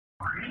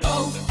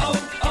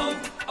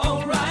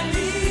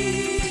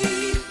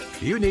O'Reilly.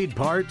 You need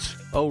parts?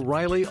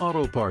 O'Reilly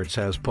Auto Parts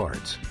has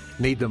parts.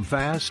 Need them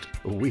fast?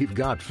 We've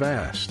got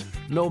fast.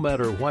 No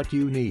matter what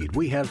you need,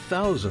 we have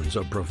thousands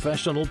of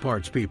professional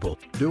parts people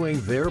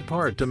doing their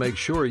part to make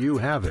sure you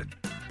have it.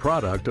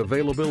 Product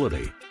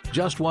availability.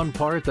 Just one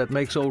part that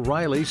makes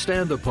O'Reilly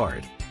stand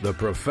apart. The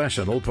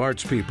professional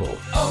parts people.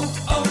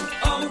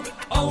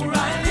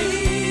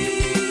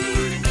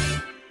 O'Reilly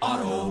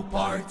Auto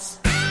Parts.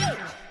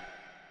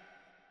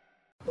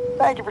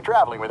 Thank you for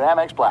traveling with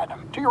Amex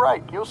Platinum. To your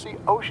right, you'll see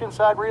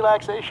oceanside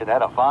relaxation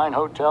at a fine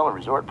hotel and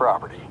resort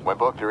property. When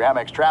booked through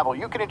Amex Travel,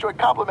 you can enjoy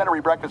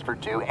complimentary breakfast for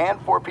 2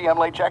 and 4 p.m.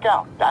 late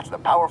checkout. That's the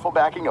powerful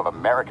backing of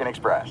American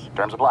Express.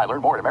 Terms apply.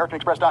 Learn more at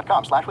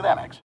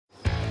americanexpress.com/withAmex.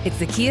 It's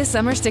the Kia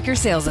Summer Sticker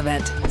Sales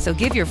Event, so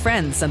give your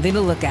friends something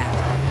to look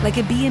at, like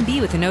a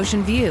B&B with an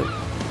ocean view,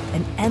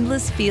 an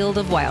endless field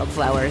of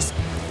wildflowers,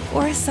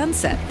 or a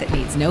sunset that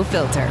needs no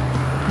filter.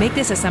 Make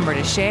this a summer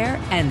to share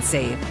and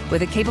save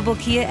with a capable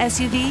Kia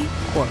SUV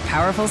or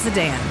powerful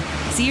sedan.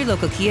 See your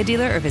local Kia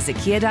dealer or visit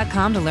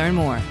kia.com to learn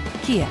more.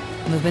 Kia,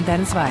 movement that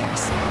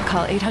inspires.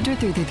 Call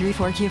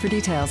 800-3334-KIA for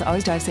details.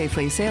 Always drive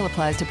safely. Sale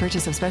applies to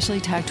purchase of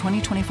specially tagged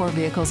 2024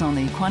 vehicles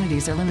only.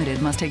 Quantities are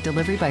limited. Must take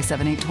delivery by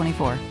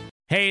 7/8/24.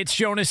 Hey, it's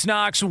Jonas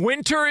Knox.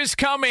 Winter is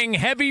coming.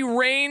 Heavy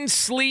rain,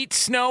 sleet,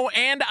 snow,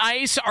 and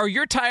ice. Are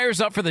your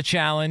tires up for the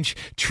challenge?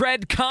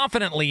 Tread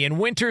confidently in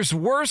winter's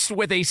worst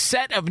with a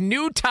set of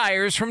new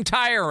tires from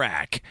Tire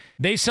Rack.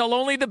 They sell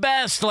only the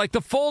best, like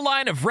the full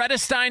line of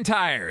Redestein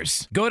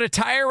tires. Go to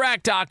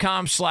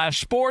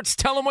TireRack.com/sports.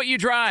 Tell them what you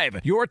drive.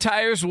 Your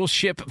tires will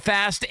ship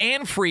fast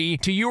and free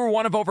to you or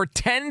one of over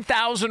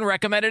 10,000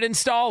 recommended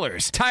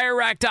installers.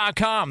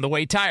 TireRack.com, the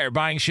way tire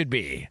buying should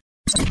be.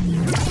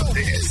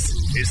 This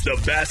is the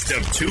best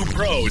of two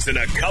pros and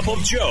a cup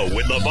of Joe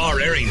with LeVar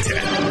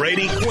Arrington,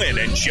 Brady Quinn,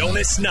 and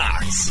Jonas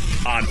Knox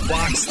on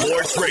Fox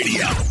Sports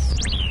Radio.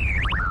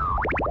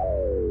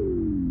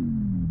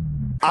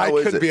 I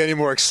couldn't be any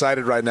more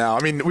excited right now.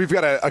 I mean, we've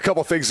got a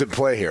couple things in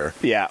play here.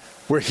 Yeah.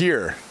 We're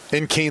here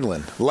in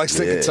Keeneland,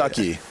 Lexington,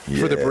 Kentucky,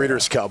 for the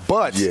Breeders' Cup.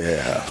 But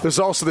there's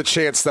also the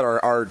chance that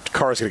our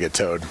car's going to get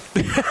towed.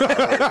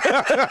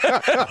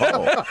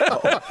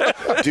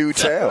 Do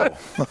tell.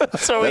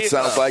 So that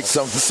sounds like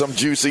some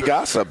juicy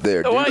gossip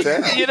there. Do tell.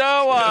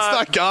 That's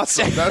not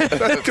gossip.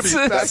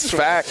 That's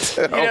fact.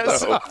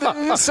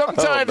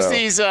 Sometimes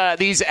these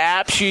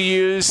apps you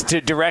use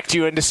to direct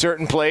you into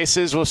certain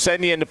places will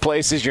send you into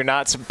places you're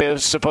not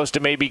supposed to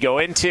maybe go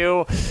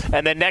into.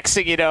 And then next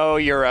thing you know,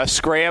 you're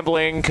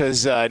scrambling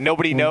because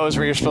nobody knows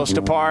where you're supposed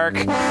to park.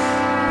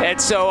 And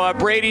so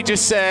Brady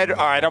just said, all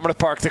right, I'm going to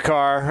park the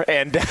car.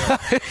 And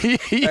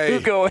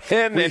you go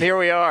in, and here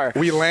we are.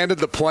 We landed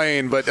the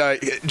plane. But,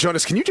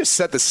 Jonas, can you just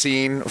set the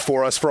scene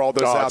for us, for all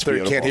those out there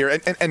who can't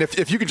hear? And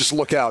if you could just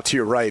look out to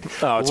your right.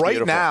 Right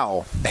beautiful.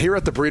 Now, here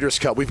at the Breeders'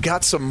 Cup, we've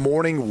got some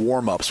morning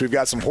warm-ups. We've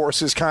got some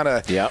horses kind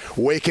of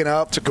waking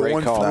up to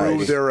going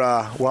through their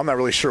well, I'm not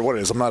really sure what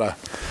it is. Well,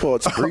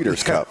 it's a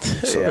Breeders' Cup,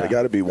 so they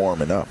got to be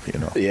warming up, you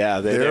know. Yeah,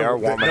 they are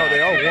warming up. No,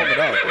 they are warming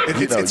up.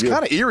 It's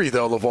kind of eerie,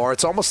 though, LeVar.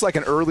 It's almost like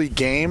an early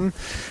game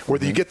where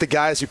you get the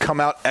guys who come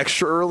out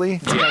extra early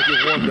to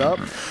get warmed up.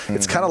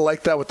 It's kind of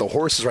like that with the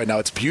horses right now.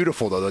 It's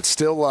beautiful, though. It's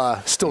still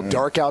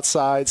dark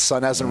outside.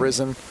 Sun hasn't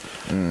risen.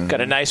 Got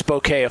a nice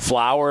bouquet of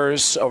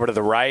flowers over to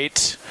the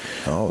right.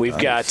 We've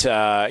got,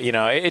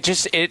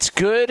 it's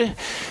good.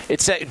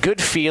 It's that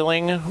good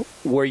feeling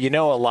where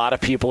a lot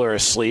of people are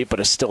asleep, but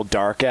it's still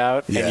dark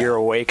out, and you're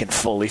awake and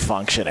fully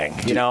functioning,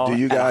 do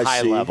you guys at a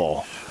high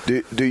level.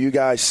 Do you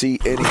guys see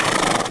any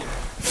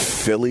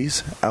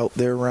fillies out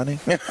there running?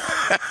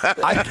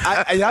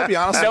 I'll be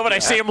honest. No, but I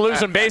see them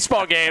losing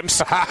baseball games.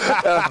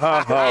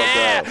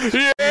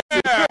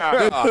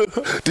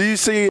 Do you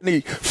see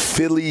any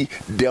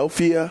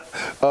Philadelphia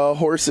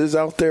horses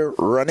out there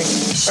running?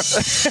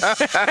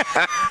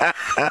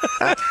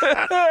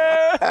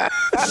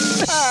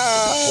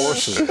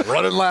 Horses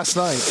running last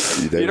night.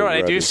 You know what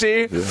I do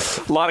see? Yeah.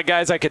 A lot of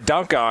guys I could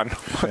dunk on.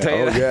 I'll tell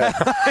you that.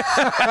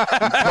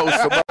 Post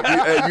them up.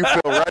 You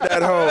feel right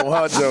at home,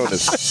 huh,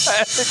 Jonas?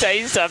 I'll tell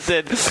you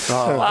something.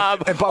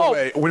 And by the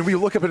way, when we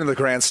look up into the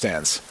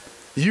grandstands,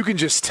 you can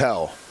just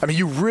tell. I mean,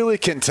 you really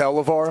can tell,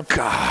 LeVar.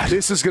 God,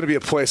 this is going to be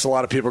a place a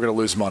lot of people are going to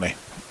lose money.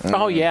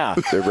 Oh, yeah.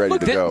 They're ready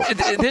to go.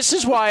 This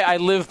is why I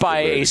live by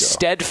a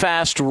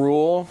steadfast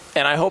rule,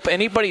 and I hope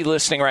anybody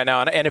listening right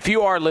now, and if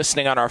you are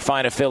listening on our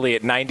fine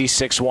affiliate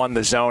 96.1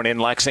 The Zone in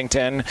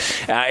Lexington,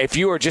 if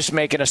you are just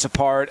making us a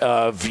part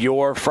of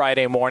your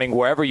Friday morning,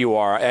 wherever you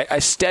are, a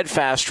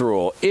steadfast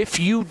rule. If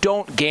you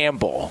don't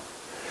gamble,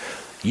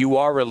 you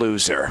are a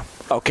loser.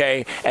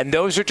 Okay, and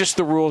those are just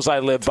the rules I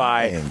live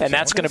by, and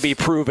that's going to be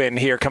proven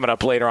here coming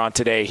up later on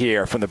today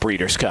here from the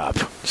Breeders'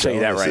 Cup. I'll tell you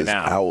that right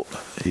now.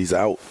 He's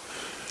out.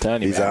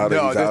 He's out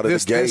of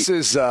the gate.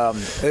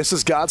 This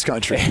is God's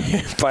country.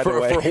 By the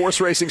way, for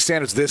horse racing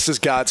standards, this is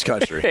God's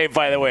country. Hey,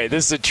 by the way,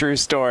 this is a true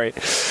story.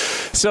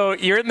 So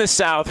you're in the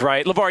South,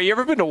 right? LeVar, you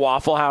ever been to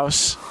Waffle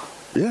House?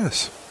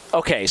 Yes.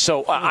 Okay,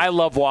 so I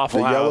love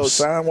Waffle House. The Yellow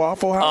Sign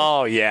Waffle House?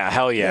 Oh, yeah.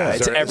 Hell yeah.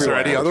 It's everywhere. Is there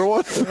any other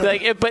one?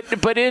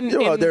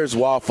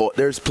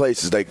 There's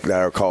places that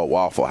are called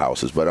Waffle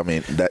Houses, but I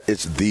mean,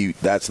 that's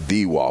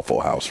the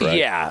Waffle House, right?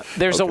 Yeah.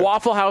 There's a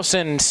Waffle House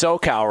in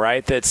SoCal,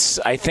 right?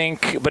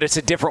 But it's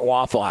a different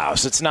Waffle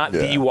House. It's not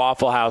the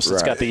Waffle House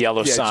that's got the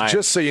yellow sign.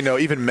 Just so you know,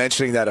 even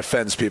mentioning that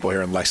offends people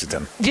here in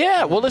Lexington.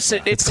 Yeah, well,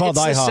 listen, it's called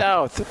the IHOP.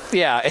 South.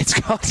 Yeah, it's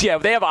called. Yeah,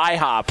 they have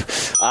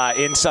IHOP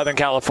in Southern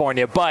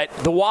California, but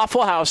the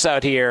Waffle House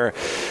out here,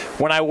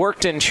 when I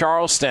worked in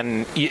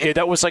Charleston,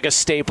 that was like a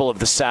staple of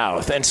the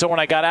South. And so when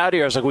I got out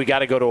here, I was like, we got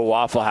to go to a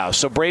Waffle House.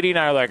 So Brady and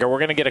I are like, we're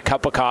going to get a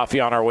cup of coffee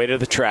on our way to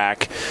the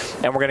track,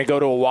 and we're going to go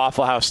to a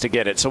Waffle House to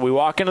get it. So we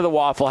walk into the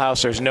Waffle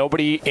House. There's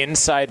nobody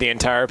inside the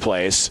entire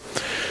place.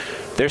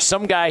 There's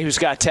some guy who's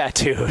got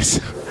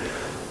tattoos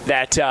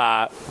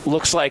that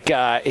looks like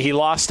he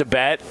lost a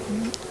bet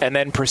and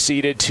then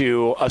proceeded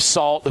to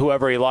assault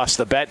whoever he lost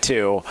the bet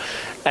to,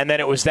 and then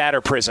it was that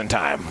or prison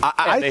time.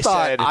 I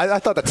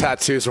thought the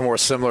tattoos were more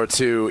similar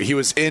to he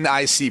was in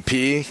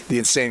ICP, the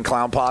Insane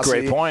Clown Posse.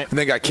 Great point. And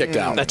then got kicked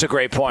out. That's a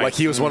great point. Like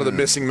he was one of the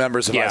missing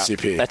members of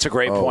ICP. That's a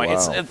great point.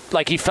 Wow. It's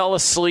like he fell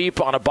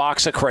asleep on a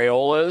box of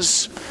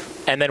Crayolas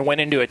and then went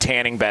into a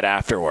tanning bed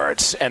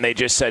afterwards. And they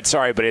just said,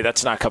 sorry, buddy,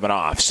 that's not coming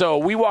off. So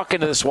we walk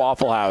into this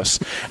Waffle House,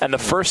 and the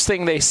first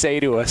thing they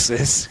say to us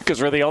is,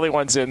 because we're the only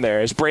ones in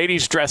there, is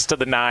Brady's dressed to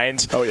the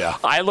nines. Oh, yeah.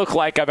 I look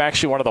like I'm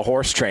actually one of the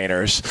horse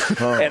trainers.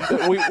 And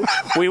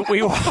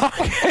we walk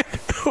in.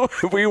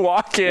 We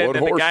walk in, what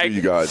and the horse guy. do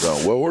you guys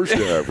on? What horse do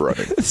you have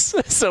running?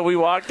 So we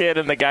walk in,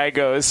 and the guy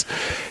goes,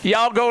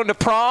 "Y'all going to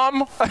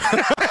prom?"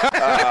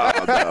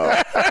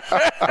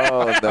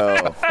 Oh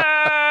no!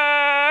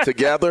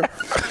 Together?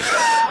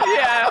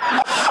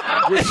 Yeah.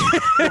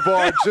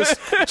 LeVar,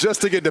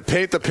 just to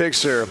paint the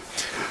picture,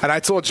 and I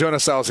told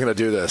Jonas I was going to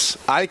do this.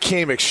 I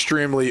came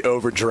extremely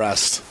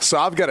overdressed, so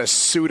I've got a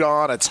suit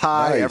on, a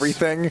tie,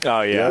 everything.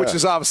 Oh yeah, which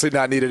is obviously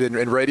not needed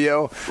in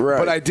radio. Right.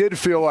 But I did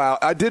feel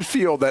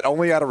that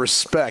only out of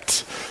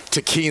respect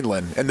to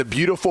Keeneland and the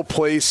beautiful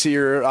place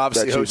here,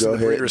 obviously hosting the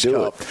Breeders'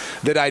 Cup,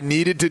 that I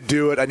needed to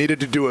do it. I needed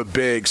to do it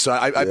big, so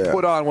I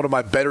put on one of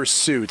my better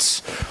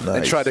suits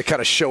and tried to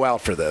kind of show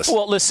out for this.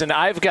 Well, listen,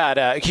 I've got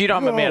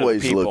I'm a man of the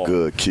people. You always look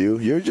good, Q.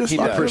 You're just a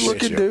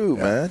good-looking dude,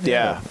 man.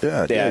 Yeah,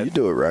 you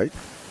do it right.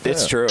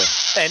 It's true.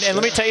 And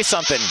let me tell you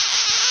something.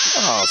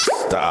 Oh,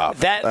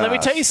 stop. Let me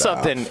tell you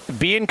something.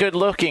 Being good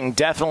looking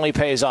definitely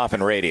pays off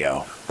in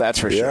radio. That's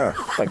for sure.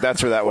 Like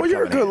that's where that would. Well,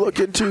 you're a good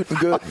looking dude.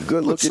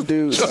 Good looking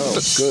dude.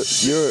 Good.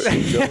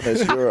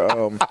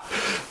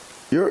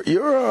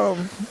 You're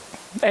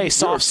Hey,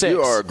 soft six.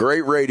 You are a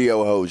great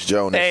radio host,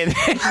 Jonas. Hey,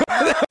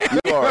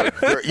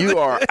 you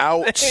are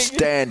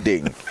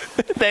outstanding.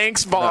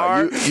 Thanks,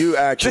 Bar. No, you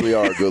actually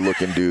are a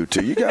good-looking dude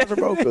too. You guys are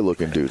both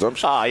good-looking dudes. I'm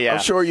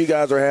sure you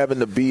guys are having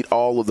to beat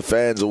all of the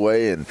fans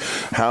away. And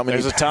how many?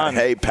 There's a ton.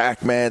 Hey,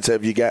 Pac-Mans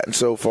have you gotten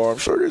so far? I'm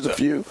sure there's a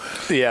few.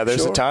 Yeah,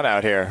 there's a ton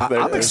out here.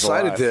 I'm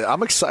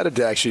excited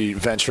to actually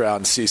venture out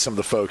and see some of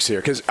the folks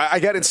here because I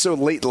got in so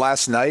late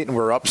last night and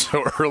we're up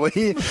so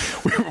early.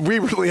 We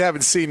really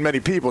haven't seen many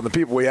people, and the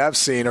people we have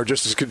seen are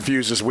just as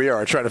confused as we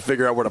are, trying to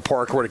figure out where to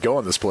park, where to go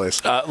in this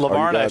place.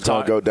 LeVar and I have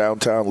talked. Go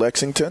downtown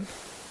Lexington.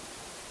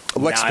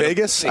 Lex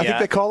Vegas, I think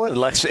they call it.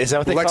 Is that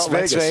what they call it?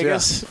 Lex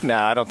Vegas? Yeah. No,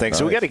 I don't think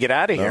so. We got to get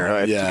out of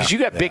here because you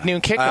got big noon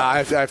kickoff.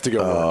 I have to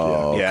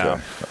go work.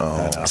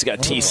 He's got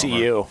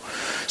TCU.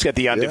 He's got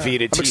the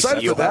undefeated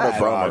TCU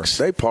Bullfrogs.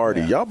 They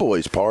party. Y'all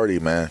boys party,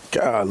 man.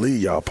 Golly,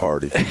 y'all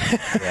party.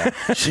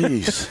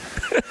 Jeez.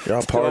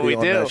 Y'all party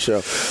on that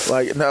show.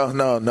 Like,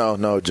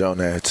 no,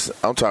 Jonas.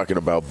 I'm talking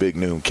about big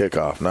noon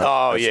kickoff. That's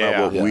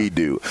not what we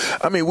do.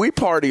 I mean, we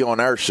party on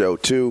our show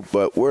too,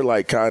 but we're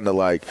like kind of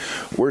like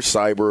we're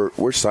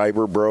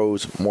cyber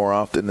bros more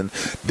often than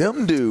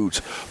them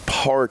dudes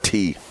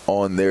party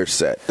on their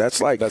set. That's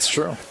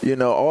true. You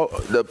know, all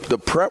the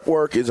prep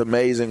work is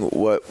amazing.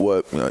 What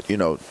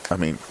I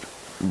mean,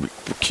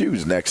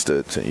 Q's next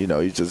to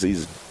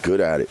he's good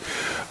at it.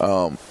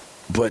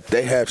 But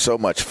they have so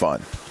much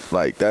fun.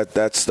 Like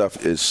that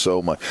stuff is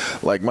so much.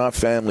 Like my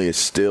family is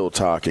still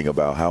talking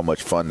about how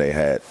much fun they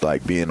had,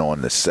 like being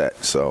on the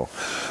set. So,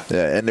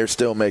 yeah, and they're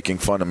still making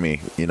fun of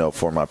me,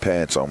 for my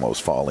pants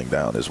almost falling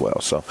down as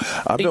well. So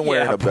I've been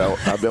wearing a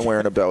belt. I've been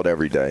wearing a belt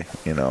every day.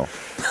 I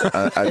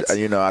thought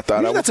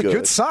I was that's a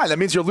good sign. That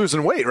means you're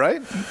losing weight,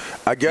 right?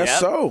 I guess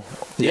so.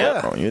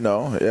 Yeah.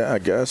 I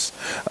guess.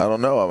 I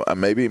don't know.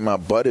 Maybe my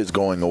butt is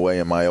going away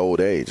in my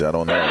old age. I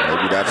don't know.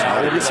 Maybe that's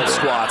maybe some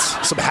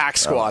squats, some hack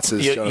squats.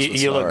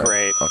 You look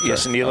great. Okay.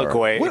 Yes, and you look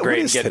great. What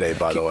is today,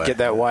 by the way? Get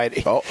that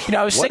wide.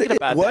 I was thinking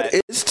about that. What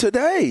is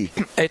today?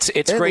 It's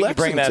great you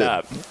bring that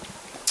up.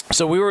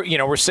 So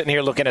we're sitting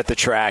here looking at the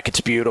track. It's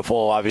beautiful.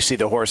 Obviously,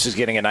 the horse is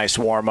getting a nice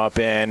warm up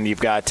in.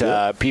 You've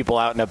got people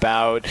out and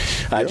about,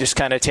 just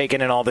kind of taking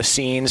in all the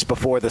scenes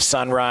before the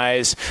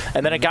sunrise.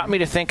 And then it got me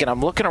to thinking.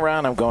 I'm looking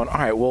around. I'm going, all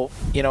right. Well,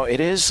 it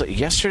is.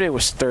 Yesterday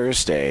was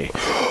Thursday.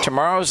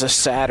 Tomorrow's a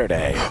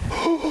Saturday.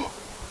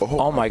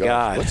 Oh my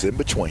God! What's in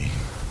between?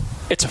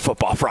 It's a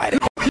football Friday.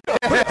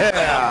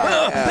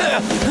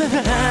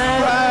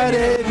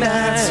 Friday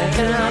nights.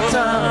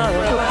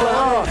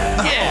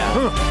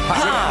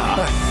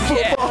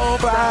 Football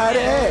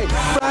Friday.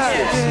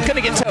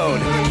 Gonna get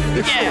towed.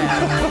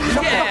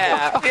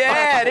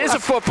 Yeah, it is a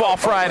football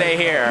Friday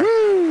here.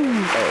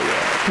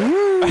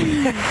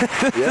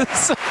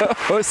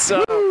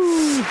 So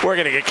we're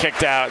gonna get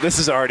kicked out. This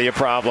is already a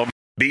problem.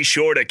 Be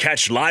sure to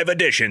catch live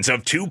editions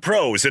of Two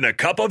Pros and a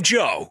Cup of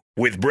Joe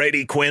with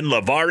Brady Quinn,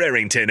 LeVar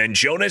Arrington, and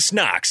Jonas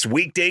Knox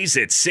weekdays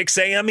at 6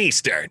 a.m.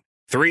 Eastern,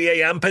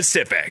 3 a.m.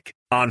 Pacific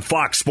on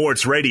Fox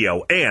Sports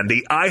Radio and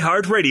the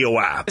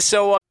iHeartRadio app.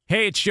 So,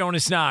 hey, it's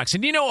Jonas Knox,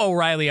 and you know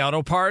O'Reilly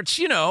Auto Parts,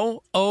 you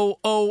know,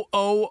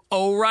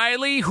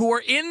 O'Reilly, who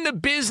are in the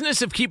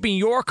business of keeping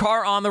your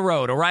car on the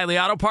road. O'Reilly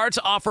Auto Parts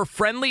offer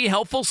friendly,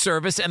 helpful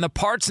service and the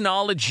parts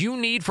knowledge you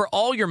need for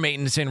all your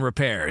maintenance and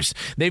repairs.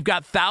 They've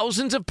got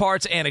thousands of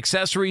parts and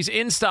accessories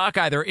in stock,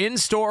 either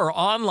in-store or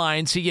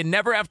online, so you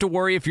never have to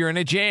worry if you're in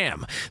a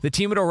jam. The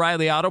team at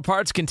O'Reilly Auto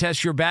Parts can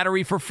test your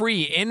battery for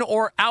free in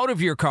or out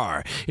of your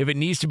car. If it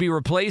needs to be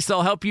replaced,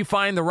 they'll help you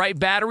find the right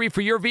battery for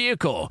your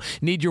vehicle.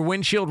 Need your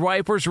windshield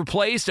wipers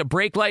replaced, a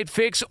brake light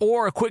fix,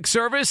 or a quick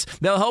service?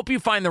 They'll help you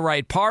find the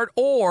right part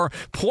or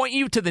point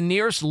you to the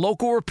nearest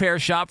local repair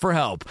shop for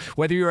help.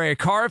 Whether you're a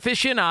car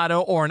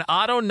aficionado or an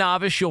auto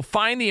novice, you'll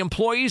find the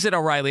employees at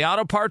O'Reilly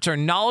Auto Parts are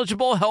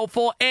knowledgeable,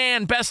 helpful,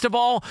 and best of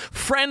all,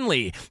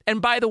 friendly.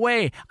 And by the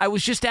way, I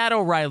was just at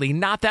O'Reilly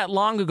not that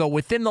long ago,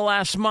 within the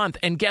last month,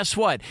 and guess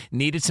what?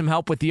 Needed some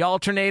help with the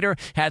alternator,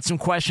 had some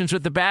questions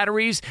with the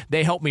batteries.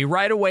 They helped me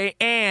right away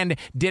and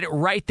did it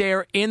right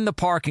there in the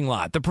parking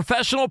lot. The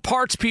professional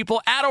parts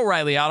people at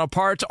O'Reilly Auto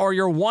Parts are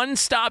your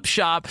one-stop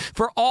shop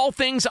for all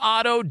things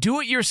auto,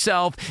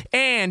 do-it-yourself,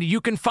 and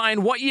you can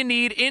find what you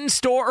need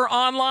in-store or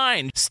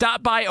online.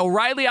 Stop by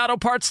O'Reilly Auto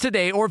Parts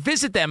today or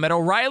visit them at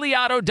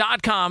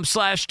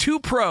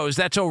O'ReillyAuto.com/2pros.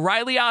 That's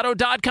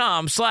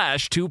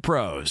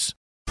O'ReillyAuto.com/2pros.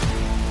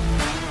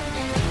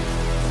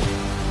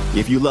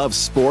 If you love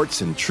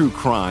sports and true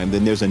crime,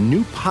 then there's a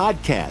new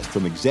podcast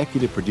from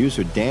executive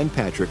producer Dan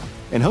Patrick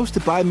and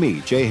hosted by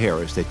me, Jay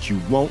Harris, that you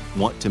won't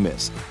want to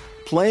miss.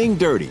 Playing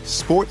Dirty: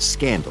 Sports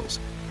Scandals.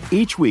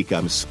 Each week,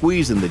 I'm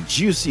squeezing the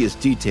juiciest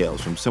details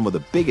from some of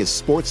the biggest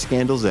sports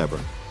scandals ever.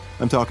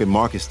 I'm talking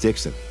Marcus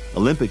Dixon,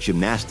 Olympic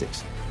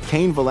gymnastics,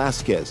 Cain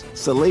Velasquez,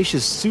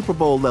 salacious Super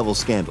Bowl-level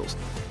scandals.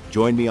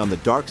 Join me on the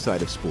dark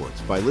side of sports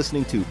by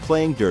listening to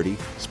Playing Dirty: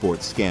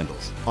 Sports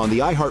Scandals on the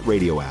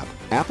iHeartRadio app,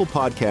 Apple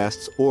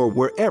Podcasts, or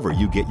wherever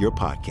you get your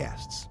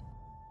podcasts.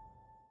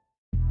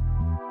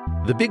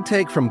 The Big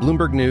Take from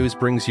Bloomberg News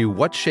brings you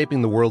what's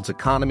shaping the world's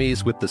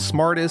economies with the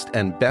smartest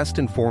and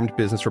best-informed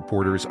business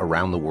reporters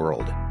around the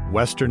world.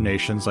 Western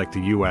nations like the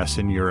U.S.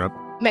 and Europe.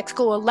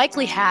 Mexico will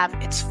likely have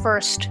its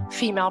first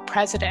female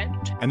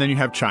president. And then you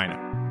have China.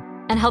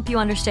 And help you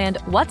understand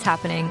what's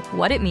happening,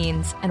 what it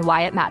means, and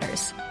why it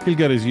matters. He'll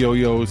get his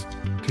yo-yos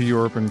to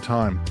Europe in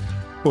time.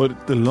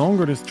 But the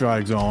longer this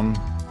drags on,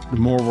 the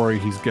more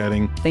worried he's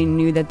getting. They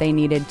knew that they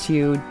needed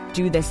to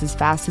do this as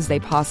fast as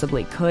they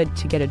possibly could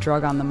to get a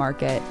drug on the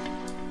market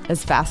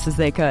as fast as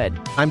they could.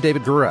 I'm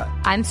David Gura.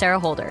 I'm Sarah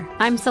Holder.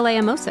 I'm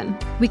Saleha Mohsen.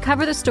 We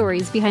cover the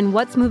stories behind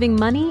what's moving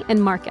money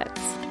and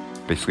markets.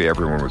 Basically,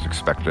 everyone was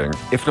expecting,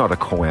 if not a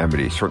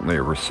calamity, certainly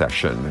a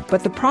recession.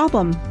 But the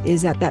problem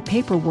is that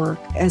paperwork,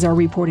 as our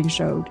reporting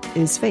showed,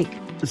 is fake.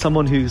 As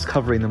someone who's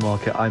covering the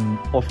market, I'm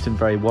often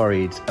very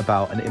worried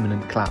about an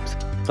imminent collapse.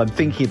 So I'm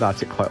thinking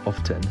about it quite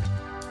often.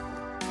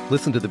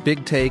 Listen to The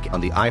Big Take on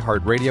the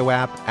iHeartRadio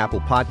app, Apple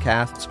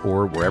Podcasts,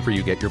 or wherever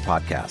you get your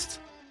podcasts.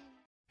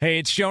 Hey,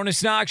 it's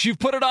Jonas Knox. You've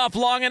put it off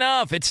long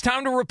enough. It's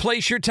time to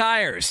replace your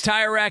tires.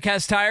 Tire Rack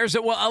has tires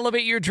that will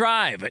elevate your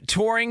drive.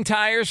 Touring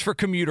tires for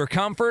commuter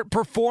comfort,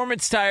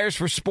 performance tires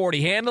for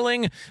sporty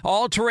handling,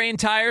 all-terrain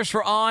tires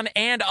for on-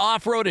 and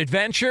off-road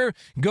adventure.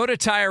 Go to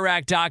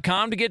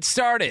TireRack.com to get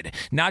started.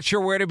 Not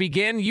sure where to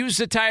begin? Use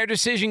the Tire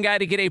Decision Guide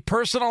to get a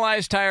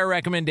personalized tire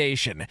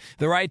recommendation.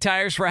 The right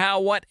tires for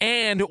how, what,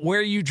 and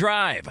where you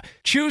drive.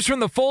 Choose from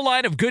the full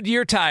line of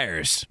Goodyear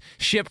tires.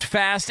 Shipped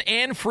fast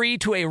and free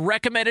to a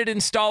recommended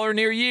installer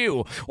near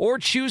you, or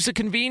choose the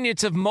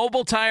convenience of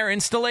mobile tire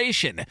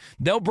installation.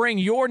 They'll bring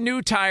your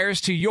new tires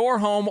to your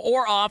home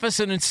or office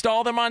and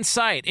install them on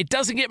site. It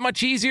doesn't get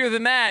much easier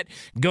than that.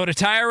 Go to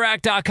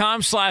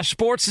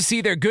TireRack.com/sports to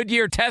see their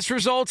Goodyear test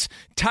results,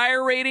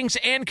 tire ratings,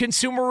 and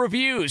consumer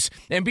reviews.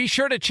 And be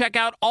sure to check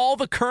out all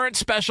the current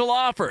special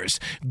offers.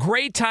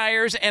 Great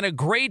tires and a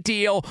great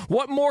deal.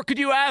 What more could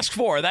you ask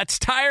for? That's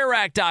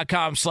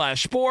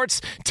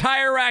TireRack.com/sports.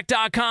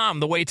 TireRack.com,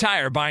 the way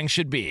tire buying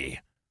should be.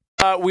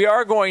 We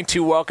are going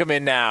to welcome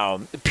in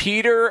now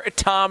Peter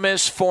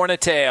Thomas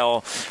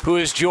Fornatale, who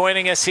is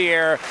joining us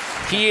here.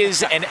 He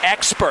is an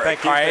expert,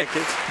 Thank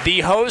you.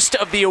 The host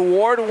of the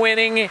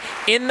award-winning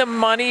In the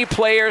Money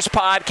Players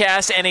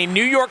podcast and a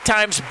New York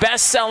Times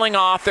best-selling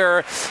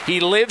author. He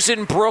lives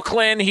in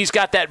Brooklyn. He's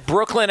got that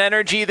Brooklyn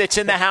energy that's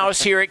in the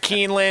house here at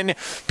Keeneland.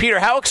 Peter,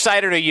 how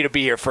excited are you to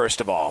be here, first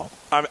of all?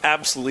 I'm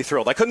absolutely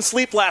thrilled. I couldn't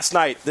sleep last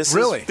night. This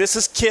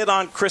is kid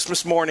on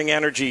Christmas morning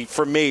energy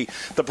for me.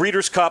 The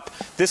Breeders' Cup,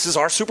 this is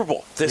our Super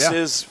Bowl. This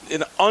is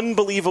an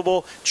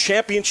unbelievable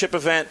championship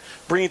event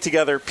bringing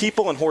together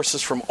people and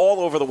horses from all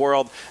over the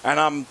world, and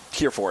I'm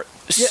here for it.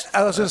 Yeah,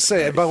 I was going to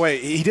say, by the way,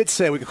 he did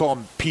say we could call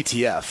him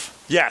PTF.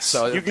 Yes,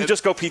 so you can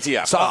just go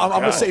PTF. So I'm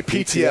going to say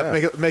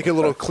PTF, make it a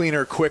little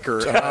cleaner,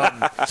 quicker.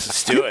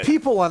 Let's do it. Give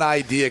people an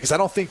idea, because I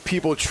don't think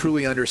people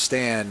truly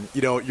understand.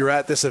 You know, you're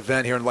at this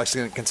event here in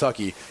Lexington,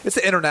 Kentucky. It's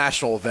an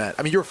international event.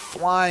 I mean, you're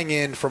flying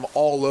in from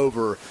all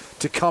over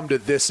to come to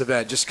this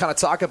event. Just kind of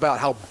talk about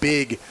how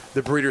big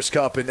the Breeders'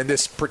 Cup and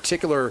this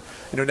particular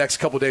next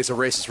couple of days of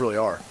races really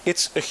are.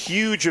 It's a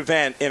huge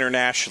event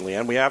internationally,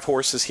 and we have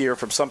horses here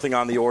from something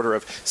on the order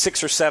of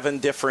 6 or 7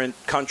 different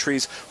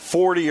countries.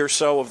 40 or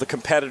so of the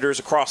competitors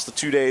across the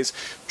 2 days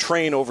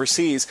train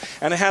overseas,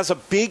 and it has a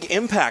big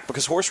impact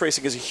because horse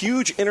racing is a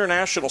huge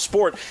international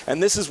sport,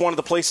 and this is one of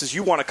the places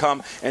you want to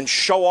come and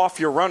show off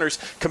your runners,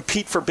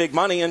 compete for big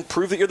money, and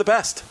prove that you're the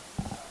best.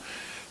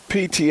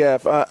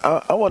 PTF,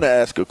 I want to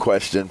ask a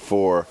question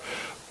for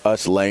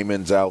us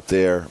laymen's out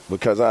there,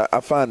 because I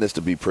find this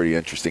to be pretty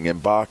interesting. In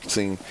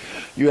boxing,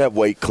 you have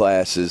weight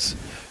classes,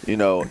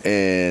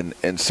 and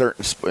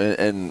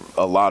in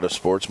a lot of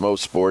sports,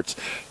 most sports,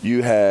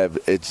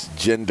 it's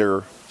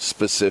gender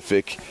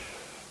specific.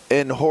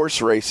 In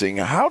horse racing,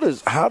 how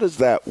does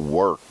that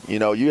work?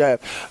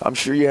 I'm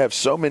sure you have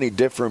so many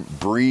different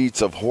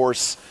breeds of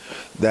horse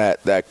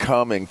that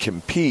come and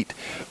compete,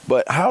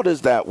 but how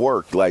does that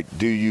work? Like,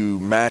 do you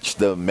match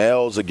the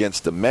males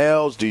against the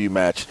males? Do you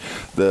match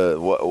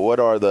what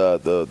are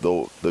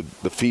the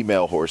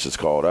female horses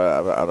called?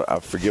 I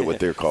forget what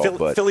they're called.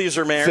 But fillies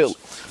or mares?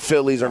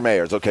 Fillies or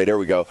mares. Okay, there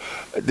we go.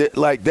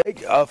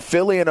 A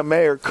filly and a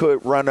mare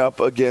could run up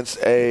against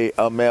a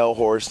male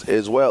horse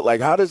as well.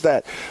 Like, how does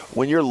that,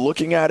 when you're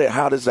looking at it,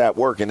 how does that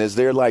work? And is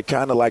there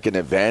kind of an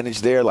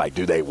advantage there? Like,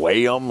 do they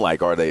weigh them?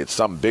 Like, are they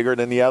some bigger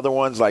than the other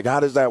ones? Like, how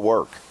does that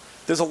work?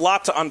 There's a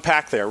lot to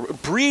unpack there.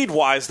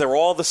 Breed-wise, they're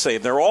all the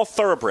same. They're all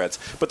thoroughbreds.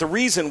 But the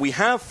reason we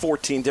have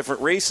 14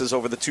 different races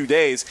over the 2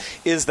 days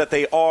is that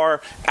they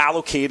are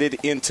allocated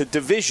into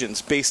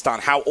divisions based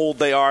on how old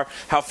they are,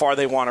 how far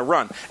they want to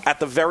run.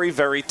 At the very,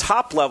 very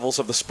top levels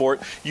of the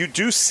sport, you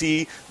do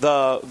see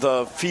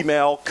the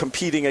female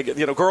competing,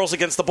 girls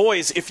against the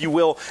boys, if you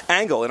will,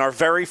 angle. In our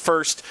very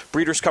first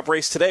Breeders' Cup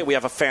race today, we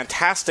have a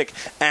fantastic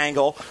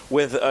angle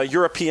with a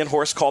European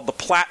horse called the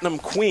Platinum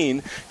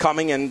Queen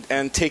coming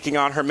and taking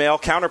on her male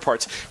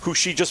counterparts, who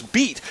she just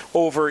beat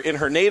over in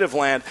her native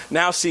land,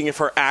 now seeing if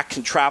her act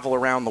can travel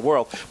around the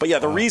world. But yeah,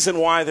 the reason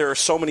why there are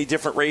so many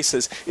different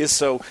races is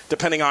so,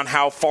 depending on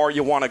how far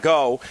you want to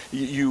go,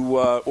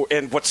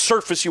 and what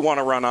surface you want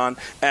to run on,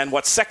 and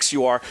what sex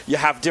you are, you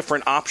have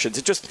different options.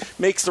 It just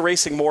makes the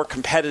racing more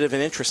competitive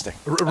and interesting.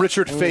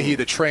 Richard Fahey,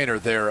 the trainer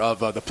there of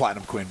the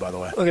Platinum Queen, by the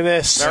way. Look at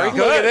this. Very good.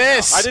 Look at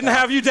this. I didn't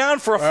have you down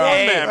for a form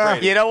man,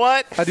 Brady. You know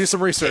what? I do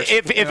some research.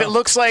 If it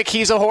looks like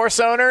he's a horse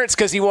owner, it's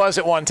because he was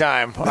at one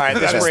time. All right,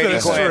 this is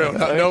Brady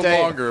Quinn. No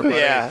longer. But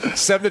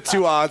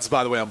 7-2 odds,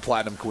 by the way, on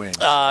Platinum Queen.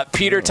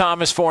 Peter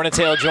Thomas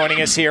Fornatail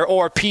joining us here,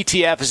 or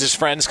PTF as his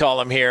friends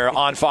call him here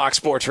on Fox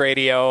Sports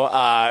Radio.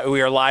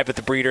 We are live at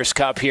the Breeders'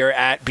 Cup here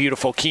at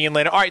beautiful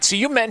Keeneland. All right, so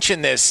you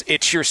mentioned this.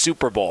 It's your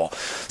Super Bowl.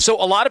 So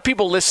a lot of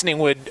people listening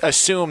would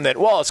assume that,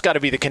 well, it's got to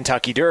be the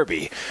Kentucky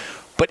Derby.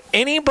 But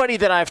anybody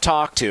that I've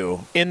talked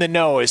to in the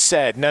know has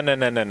said,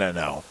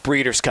 no.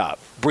 Breeders' Cup.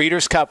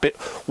 Breeders' Cup.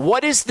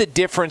 What is the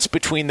difference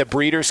between the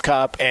Breeders'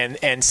 Cup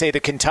and, say, the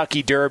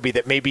Kentucky Derby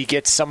that maybe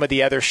gets some of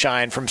the other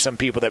shine from some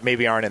people that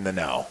maybe aren't in the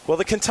know? Well,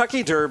 the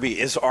Kentucky Derby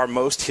is our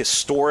most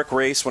historic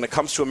race when it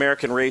comes to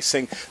American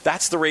racing.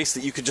 That's the race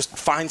that you could just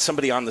find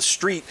somebody on the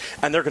street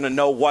and they're going to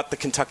know what the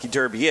Kentucky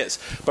Derby is.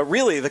 But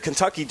really, the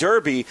Kentucky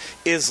Derby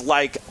is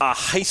like a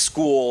high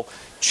school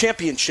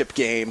championship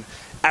game,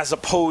 as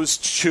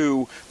opposed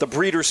to the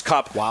Breeders'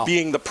 Cup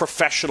being the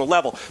professional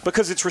level,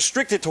 because it's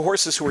restricted to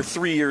horses who are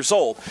 3 years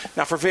old.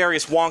 Now, for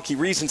various wonky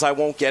reasons I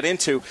won't get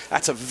into,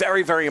 that's a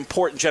very, very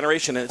important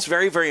generation, and it's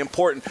very, very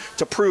important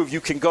to prove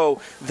you can go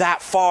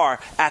that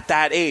far at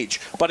that age.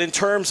 But in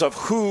terms of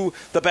who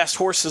the best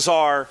horses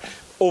are,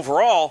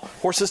 overall,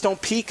 horses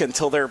don't peak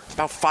until they're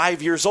about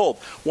 5 years old.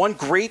 One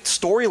great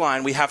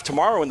storyline we have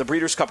tomorrow in the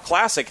Breeders' Cup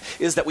Classic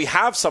is that we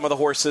have some of the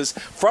horses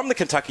from the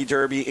Kentucky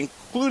Derby,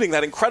 including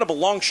that incredible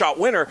long shot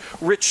winner,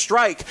 Rich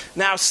Strike,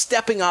 now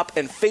stepping up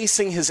and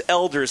facing his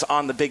elders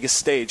on the biggest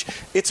stage.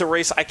 It's a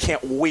race I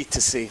can't wait to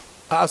see.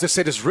 I was going to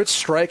say, does Rich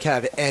Strike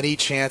have any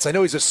chance? I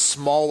know he's a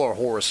smaller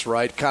horse,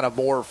 right? Kind of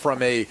more from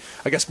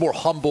more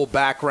humble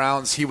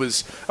backgrounds. He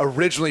was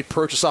originally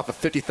purchased off a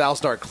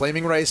 $50,000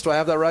 claiming race. Do I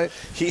have that right?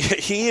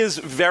 He is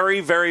very,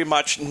 very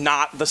much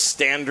not the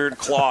standard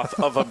cloth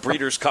of a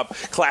Breeders' Cup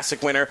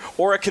Classic winner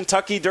or a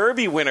Kentucky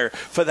Derby winner,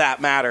 for that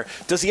matter.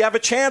 Does he have a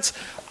chance?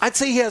 I'd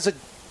say he has a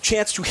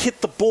chance to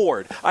hit the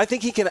board. I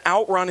think he can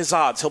outrun his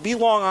odds. He'll be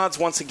long odds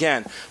once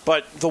again.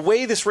 But the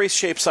way this race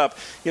shapes up,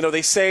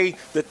 they say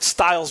that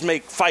styles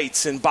make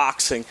fights in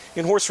boxing.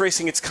 In horse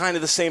racing, it's kind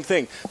of the same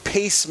thing.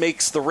 Pace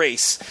makes the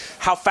race.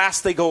 How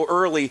fast they go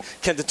early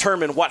can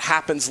determine what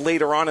happens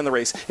later on in the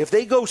race. If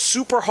they go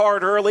super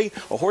hard early,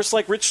 a horse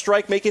like Rich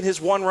Strike making his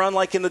one run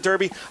like in the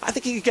Derby, I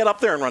think he could get up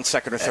there and run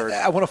second or third.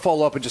 I want to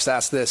follow up and just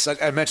ask this.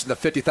 I mentioned the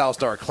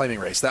 $50,000 claiming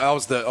race. That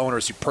was the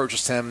owners who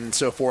purchased him and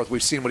so forth.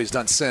 We've seen what he's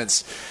done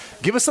since.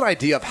 Give us an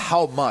idea of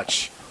how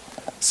much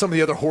some of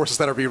the other horses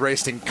that are being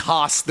racing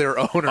cost their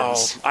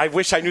owners. I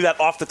wish I knew that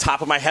off the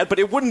top of my head, but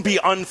it wouldn't be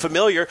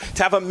unfamiliar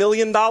to have $1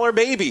 million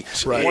baby.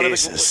 Right. One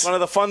of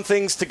the fun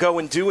things to go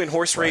and do in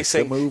horse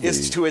racing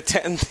is to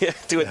attend.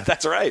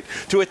 That's right,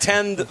 to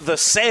attend the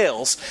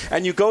sales,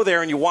 and you go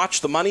there and you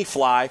watch the money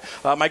fly.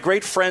 My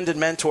great friend and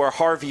mentor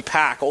Harvey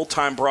Pack,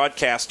 old-time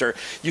broadcaster,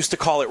 used to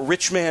call it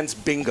rich man's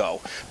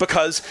bingo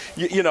because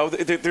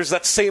there's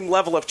that same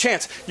level of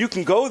chance. You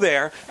can go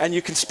there and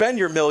you can spend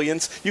your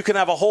millions. You can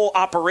have a whole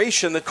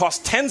operation that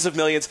costs tens of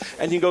millions,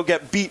 and you go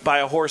get beat by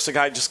a horse a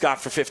guy just got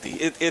for 50.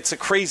 It's a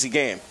crazy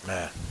game.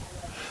 Man.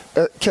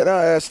 Can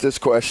I ask this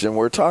question?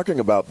 We're talking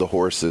about the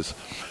horses,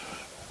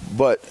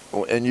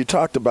 and you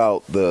talked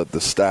about the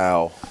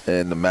style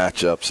and the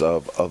matchups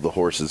of the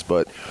horses,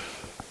 but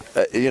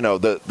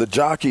the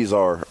jockeys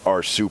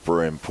are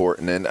super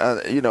important, and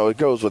it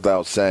goes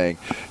without saying.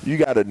 You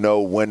got to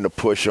know when to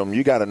push them.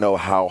 You got to know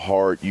how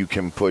hard you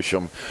can push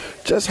them.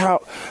 Just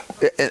how.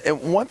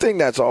 And one thing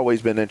that's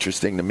always been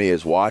interesting to me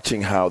is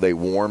watching how they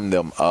warm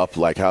them up,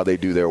 like how they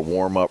do their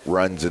warm-up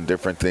runs and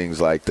different things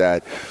like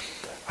that.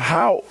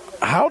 How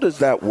does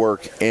that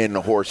work in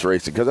horse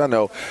racing? Because I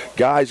know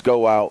guys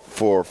go out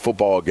for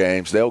football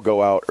games. They'll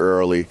go out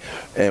early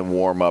and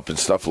warm up and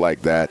stuff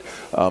like that.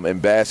 In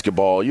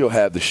basketball, you'll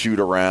have the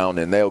shoot-around,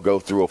 and they'll go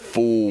through a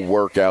full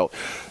workout.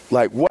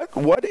 Like,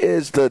 what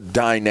is the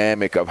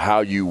dynamic of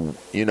how you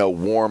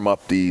warm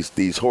up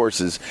these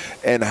horses,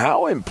 and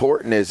how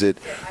important is it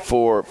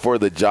for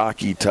the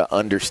jockey to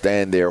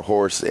understand their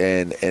horse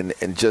and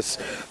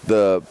just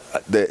the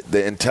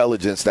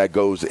intelligence that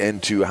goes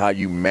into how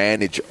you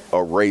manage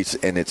a race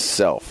in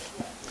itself?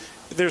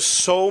 There's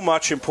so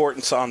much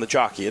importance on the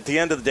jockey. At the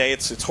end of the day,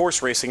 it's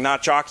horse racing,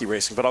 not jockey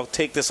racing. But I'll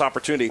take this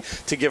opportunity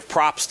to give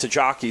props to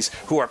jockeys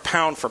who are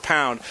pound for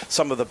pound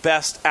some of the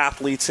best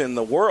athletes in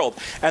the world.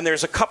 And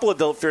there's a couple of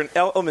different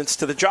elements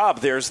to the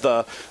job. There's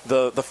the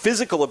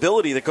physical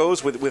ability that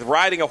goes with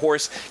riding a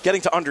horse,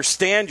 getting to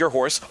understand your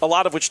horse, a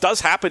lot of which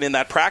does happen in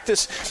that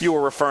practice you were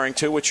referring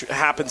to, which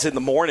happens in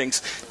the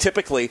mornings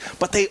typically.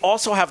 But they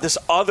also have this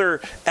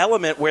other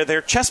element where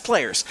they're chess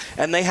players,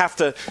 and they have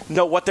to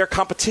know what their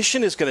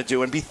competition is going to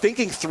do and be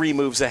thinking 3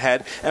 moves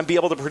ahead and be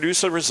able to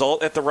produce a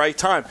result at the right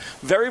time.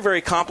 Very, very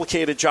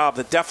complicated job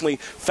that definitely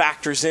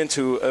factors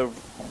into a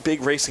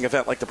big racing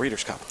event like the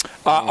Breeders' Cup.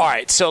 All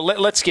right, so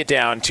let's get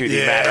down to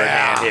the matter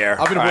at hand here.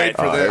 I've been waiting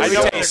for this. Let me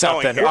tell you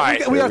something. All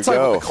right. We have to talk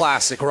about the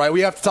classic, right?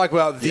 We have to talk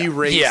about the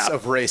race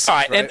of races. All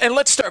right, right? And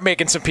let's start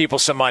making some people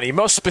some money,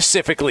 most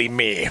specifically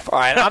me. All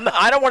right,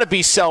 I don't want to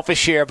be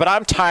selfish here, but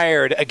I'm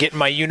tired of getting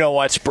my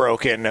you-know-what's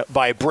broken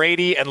by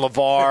Brady and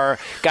LeVar,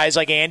 guys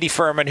like Andy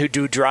Furman who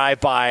do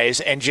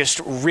drive-bys and just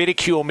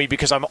ridicule me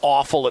because I'm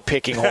awful at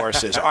picking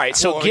horses. All right,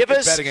 so give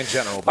us betting in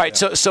general. All right,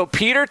 so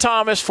Peter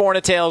Thomas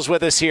Fornatail is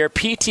with us here.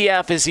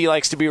 PTF, as he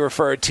likes to be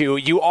referred to.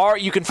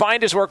 You can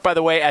find his work, by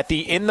the way, at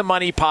the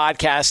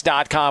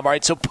InTheMoneyPodcast.com. All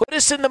right, so put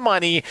us in the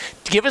money.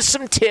 Give us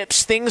some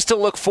tips, things to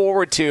look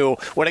forward to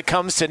when it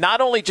comes to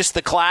not only just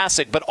the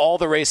Classic, but all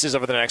the races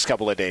over the next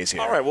couple of days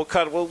here. All right, we'll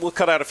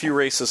cut out a few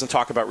races and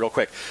talk about real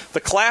quick.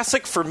 The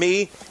Classic, for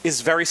me,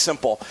 is very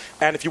simple.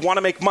 And if you want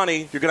to make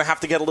money, you're going to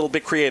have to get a little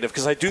bit creative,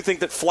 because I do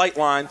think that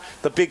Flightline,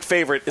 the big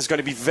favorite, is going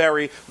to be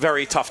very,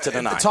 very tough to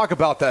deny. Talk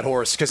about that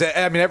horse, because,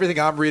 I mean, everything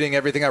I'm reading,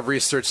 everything I've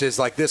researched is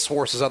like this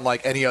horse is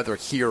unlike any other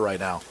here right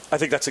now. I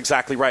think that's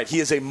exactly right. He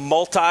is a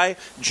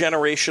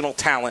multi-generational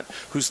talent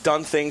who's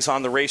done things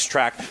on the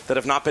racetrack that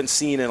have not been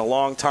seen in a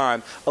long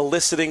time,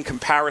 eliciting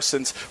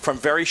comparisons from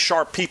very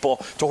sharp people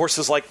to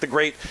horses like the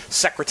great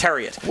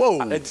Secretariat. Whoa.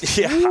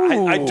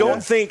 I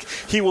don't think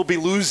he will be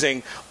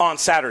losing on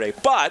Saturday.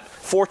 But,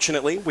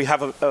 fortunately, we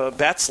have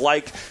bets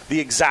like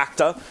the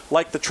Exacta,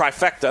 like the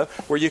Trifecta,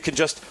 where you can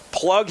just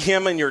plug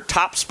him in your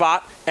top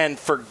spot and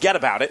forget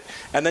about it,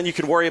 and then you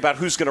can worry about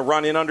who's going to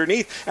run in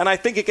underneath. And I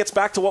think it gets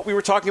back to what we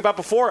were talking about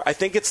before. I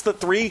think it's the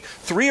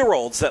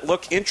three-year-olds that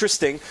look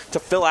interesting to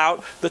fill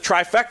out the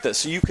trifecta.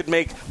 So you could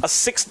make a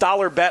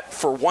 $6 bet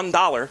for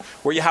 $1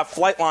 where you have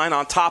Flightline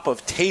on top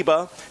of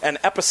Taba and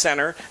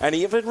Epicenter and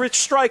even Rich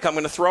Strike. I'm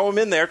going to throw him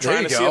in there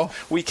trying to see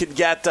if we could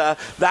get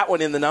that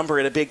one in the number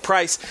at a big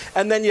price.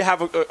 And then you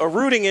have a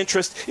rooting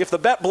interest. If the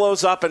bet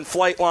blows up and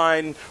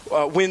Flightline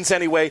wins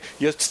anyway,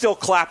 you still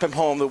clap him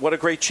home. What a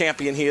great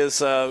champion he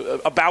is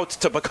about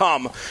to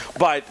become.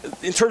 But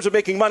in terms of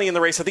making money in the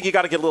race, I think you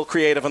got to get a little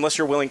creative unless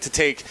you're willing to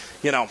take,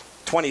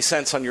 $20 20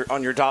 cents on your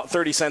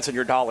 30 cents on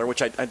your dollar,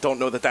 which I don't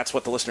know that's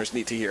what the listeners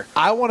need to hear.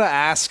 I want to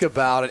ask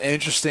about an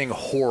interesting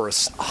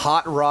horse,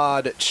 Hot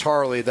Rod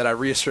Charlie, that I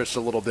researched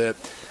a little bit.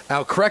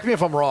 Now, correct me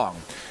if I'm wrong.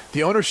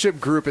 The ownership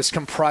group is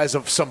comprised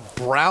of some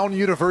Brown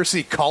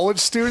University college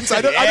students. I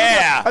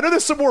know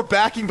there's some more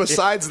backing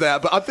besides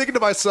that, but I'm thinking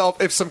to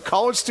myself, if some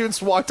college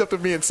students walked up to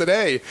me and said,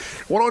 hey,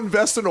 want to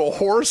invest in a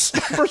horse?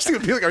 First thing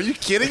would be like, are you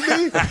kidding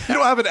me? You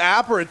don't have an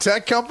app or a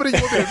tech company?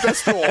 You want to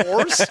invest in a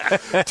horse?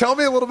 Tell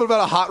me a little bit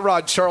about a Hot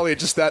Rod Charlie and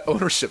just that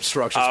ownership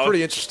structure. It's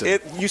pretty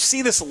interesting. You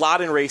see this a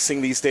lot in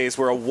racing these days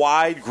where a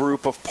wide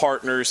group of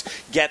partners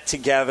get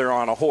together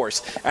on a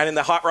horse. And in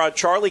the Hot Rod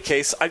Charlie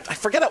case, I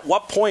forget at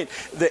what point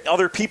the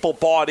other people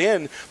bought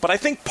in, but I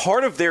think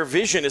part of their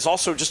vision is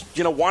also just,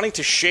 wanting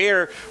to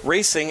share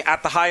racing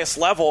at the highest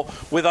level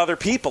with other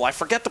people. I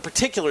forget the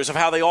particulars of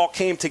how they all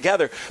came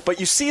together, but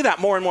you see that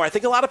more and more. I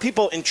think a lot of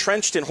people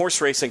entrenched in horse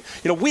racing,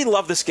 we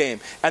love this game,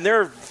 and there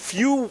are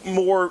few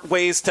more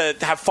ways to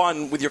have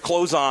fun with your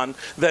clothes on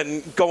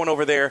than going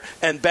over there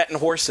and betting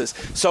horses.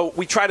 So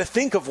we try to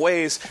think of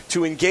ways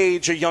to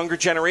engage a younger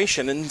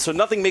generation, and so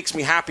nothing makes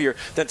me happier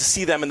than to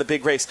see them in the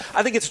big race.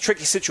 I think it's a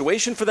tricky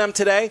situation for them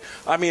today.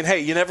 I mean, hey,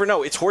 you never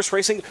know. It's horse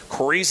racing,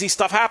 crazy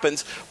stuff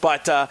happens,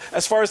 but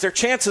as far as their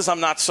chances, I'm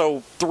not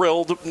so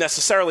thrilled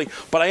necessarily,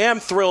 but I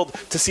am thrilled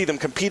to see them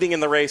competing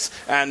in the race,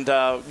 and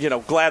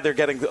glad they're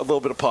getting a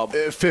little bit of pub.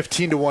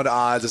 15-1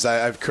 odds, as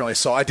I currently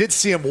saw. I did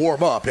see him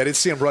warm up. I did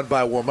see him run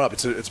by warm up.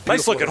 It's a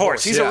nice looking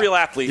horse. He's a real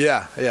athlete.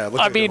 Yeah.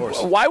 I mean,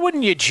 why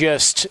wouldn't you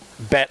just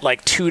bet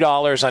like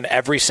 $2 on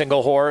every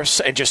single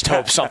horse and just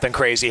hope something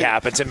crazy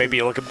happens and maybe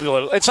you look a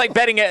little? It's like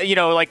betting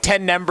like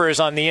 10 numbers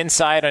on the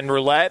inside on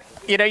roulette.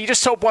 You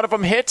just hope one of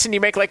them hits and you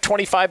make like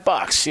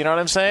 $25. You know what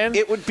I'm saying?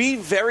 It would be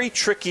very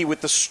tricky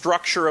with the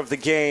structure of the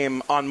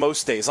game on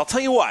most days. I'll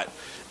tell you what.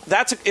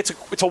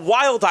 It's a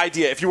wild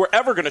idea. If you were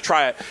ever going to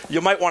try it,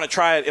 you might want to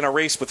try it in a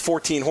race with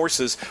 14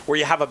 horses where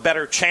you have a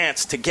better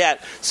chance to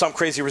get some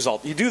crazy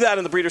result. You do that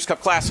in the Breeders'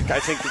 Cup Classic. I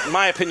think, in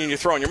my opinion, you're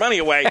throwing your money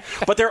away.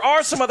 But there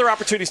are some other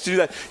opportunities to do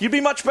that. You'd be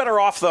much better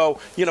off,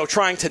 though,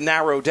 trying to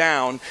narrow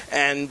down.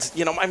 And,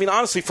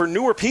 honestly, for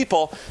newer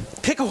people,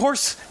 pick a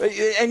horse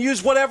and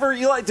use whatever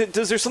you like.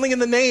 Does there something in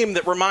the name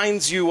that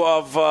reminds you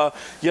of,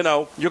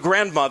 your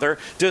grandmother?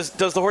 Does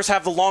the horse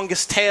have the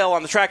longest tail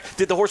on the track?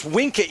 Did the horse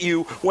wink at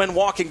you when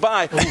walking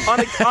by?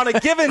 On a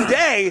given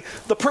day,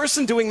 the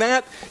person doing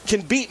that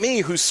can beat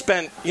me, who's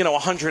spent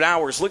 100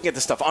 hours looking at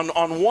this stuff.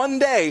 On one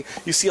day,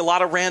 you see a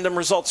lot of random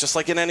results, just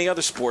like in any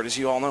other sport, as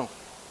you all know.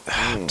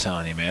 I'm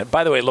telling you, man.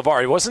 By the way,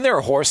 LeVar, wasn't there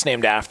a horse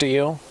named after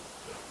you?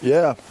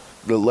 Yeah,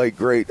 the late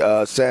great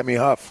Sammy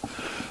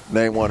Huff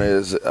named one of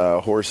his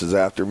horses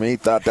after me.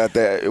 Thought that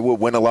it would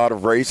win a lot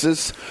of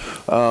races.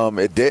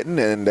 It didn't,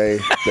 and they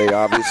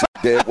obviously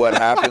did what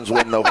happens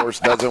when the horse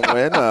doesn't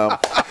win.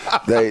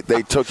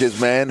 They took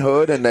his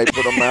manhood and they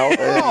put him out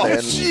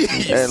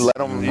and let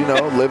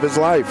him, live his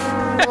life.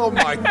 Oh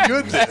my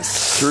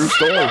goodness! True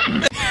story.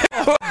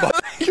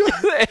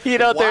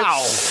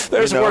 Wow.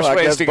 There's worse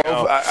ways to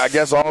go. I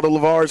guess all the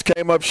LeVars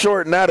came up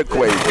short in that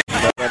equation.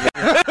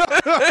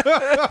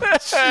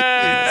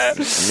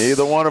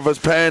 Neither one of us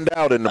panned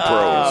out in the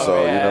pros,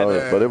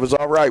 but it was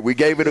all right. We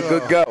gave it a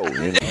good go.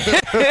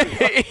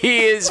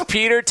 He is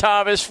Peter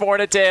Thomas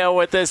Fornatale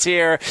with us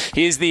here.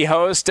 He's the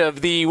host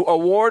of the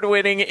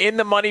award-winning In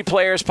the Money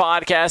Players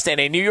podcast and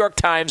a New York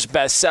Times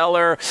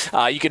bestseller.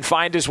 You can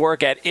find his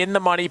work at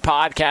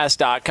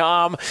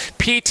inthemoneypodcast.com.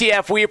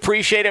 PTF, we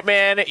appreciate it,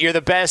 man. You're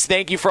the best.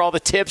 Thank you for all the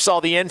tips,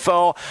 all the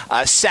info,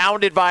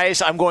 sound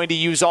advice. I'm going to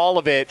use all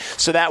of it,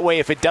 so that way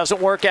if it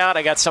doesn't work out,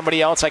 I got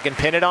somebody else I can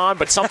pin it on.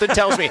 But something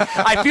tells me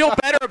I feel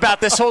better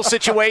about this whole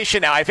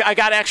situation now. I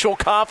got actual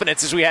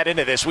confidence as we head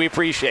into this. We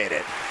appreciate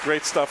it.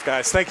 Great stuff,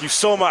 guys. Thank you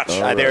so much.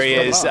 There he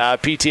is,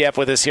 PTF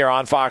with us here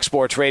on Fox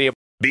Sports Radio.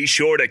 Be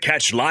sure to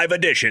catch live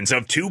editions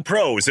of Two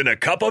Pros and a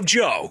Cup of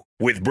Joe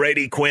with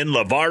Brady Quinn,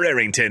 LeVar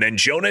Arrington, and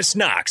Jonas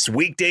Knox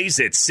weekdays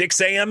at 6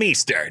 a.m.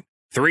 Eastern,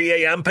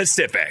 3 a.m.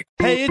 Pacific.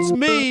 Hey, it's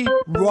me,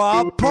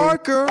 Rob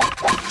Parker.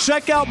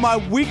 Check out my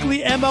weekly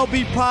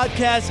MLB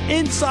podcast,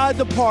 Inside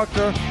the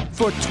Parker,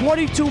 for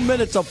 22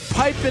 minutes of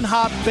piping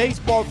hot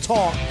baseball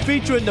talk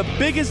featuring the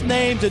biggest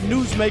names and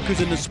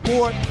newsmakers in the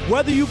sport.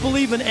 Whether you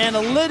believe in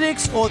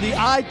analytics or the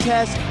eye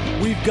test,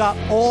 we've got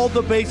all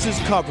the bases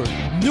covered.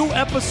 New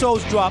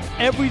episodes drop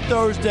every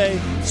Thursday,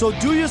 so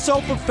do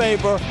yourself a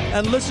favor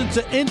and listen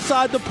to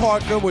Inside the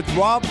Parker with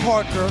Rob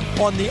Parker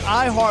on the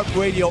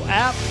iHeartRadio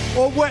app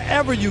or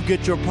wherever you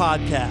get your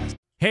podcast.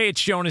 Hey,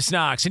 it's Jonas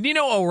Knox, and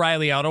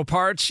O'Reilly Auto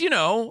Parts,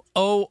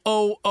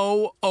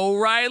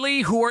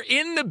 O'Reilly, who are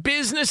in the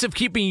business of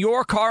keeping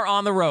your car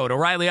on the road.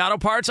 O'Reilly Auto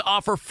Parts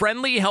offer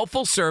friendly,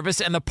 helpful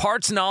service and the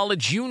parts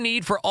knowledge you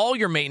need for all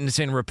your maintenance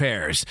and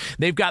repairs.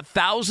 They've got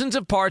thousands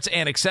of parts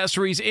and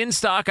accessories in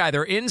stock,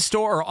 either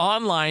in-store or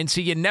online,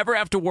 so you never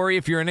have to worry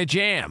if you're in a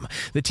jam.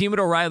 The team at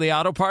O'Reilly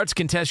Auto Parts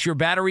can test your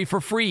battery for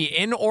free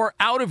in or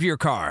out of your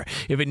car.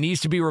 If it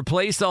needs to be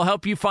replaced, they'll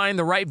help you find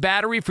the right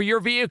battery for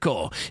your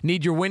vehicle.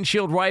 Need your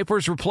windshield windshield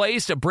wipers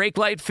replaced, a brake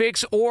light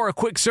fix, or a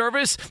quick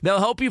service, they'll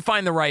help you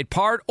find the right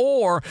part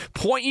or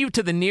point you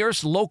to the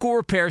nearest local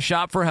repair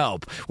shop for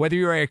help. Whether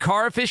you're a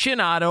car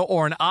aficionado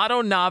or an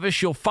auto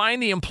novice, you'll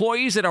find the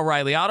employees at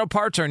O'Reilly Auto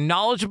Parts are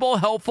knowledgeable,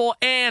 helpful,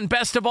 and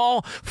best of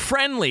all,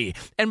 friendly.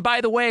 And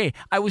by the way,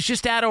 I was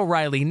just at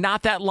O'Reilly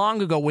not that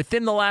long ago,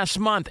 within the last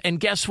month, and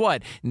guess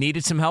what?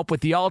 Needed some help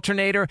with the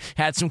alternator,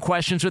 had some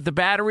questions with the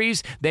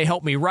batteries. They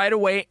helped me right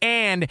away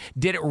and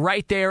did it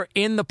right there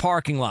in the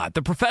parking lot.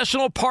 The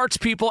professional parts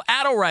people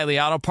at O'Reilly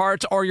Auto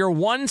Parts are your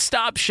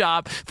one-stop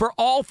shop for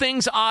all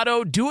things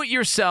auto,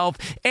 do-it-yourself,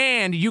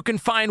 and you can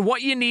find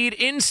what you need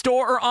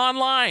in-store or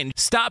online.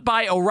 Stop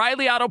by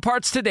O'Reilly Auto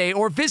Parts today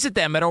or visit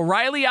them at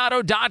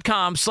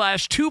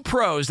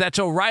O'ReillyAuto.com/2pros. That's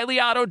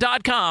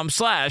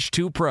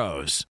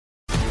O'ReillyAuto.com/2pros.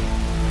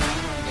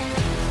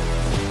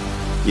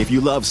 If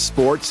you love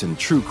sports and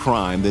true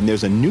crime, then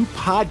there's a new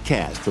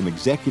podcast from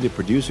executive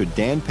producer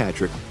Dan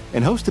Patrick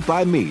and hosted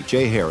by me,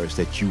 Jay Harris,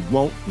 that you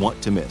won't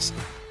want to miss.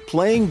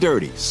 Playing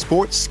Dirty: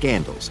 Sports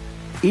Scandals.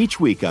 Each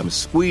week, I'm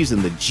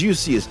squeezing the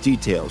juiciest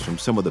details from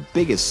some of the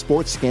biggest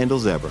sports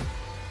scandals ever.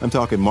 I'm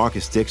talking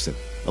Marcus Dixon,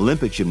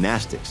 Olympic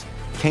gymnastics,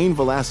 Cain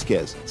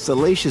Velasquez,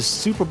 salacious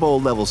Super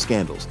Bowl-level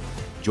scandals.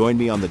 Join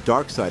me on the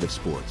dark side of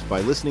sports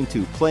by listening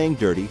to Playing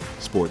Dirty: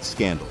 Sports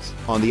Scandals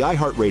on the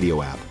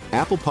iHeartRadio app,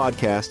 Apple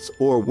Podcasts,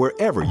 or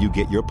wherever you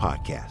get your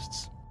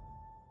podcasts.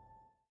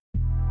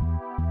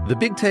 The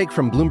Big Take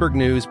from Bloomberg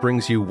News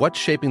brings you what's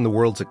shaping the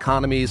world's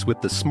economies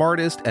with the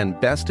smartest and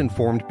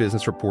best-informed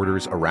business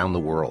reporters around the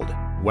world.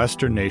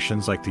 Western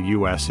nations like the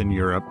U.S. and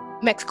Europe.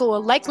 Mexico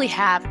will likely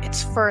have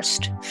its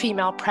first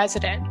female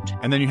president.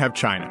 And then you have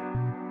China.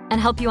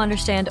 And help you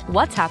understand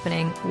what's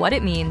happening, what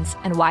it means,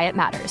 and why it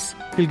matters.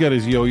 He'll get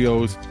his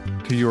yo-yos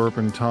to Europe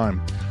in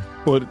time.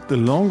 But the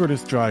longer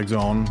this drags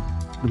on,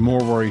 the more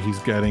worry he's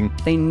getting.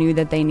 They knew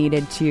that they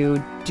needed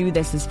to do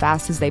this as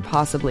fast as they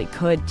possibly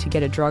could to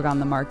get a drug on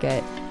the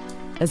market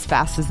as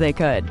fast as they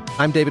could.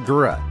 I'm David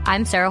Gura.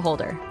 I'm Sarah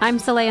Holder. I'm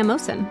Saleha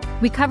Mohsen.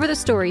 We cover the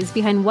stories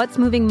behind what's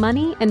moving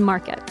money and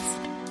markets.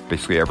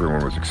 Basically,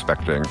 everyone was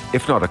expecting,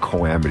 if not a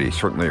calamity,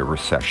 certainly a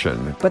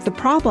recession. But the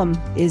problem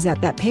is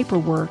that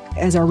paperwork,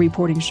 as our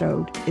reporting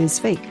showed, is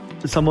fake.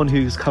 As someone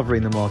who's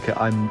covering the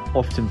market, I'm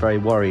often very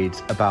worried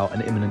about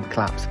an imminent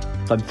collapse.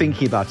 So I'm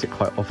thinking about it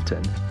quite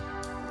often.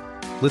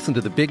 Listen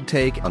to The Big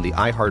Take on the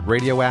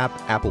iHeartRadio app,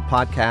 Apple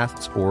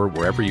Podcasts, or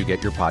wherever you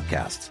get your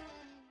podcasts.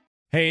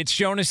 Hey, it's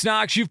Jonas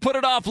Knox. You've put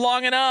it off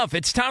long enough.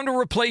 It's time to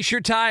replace your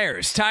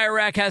tires. Tire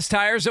Rack has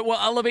tires that will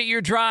elevate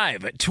your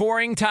drive.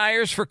 Touring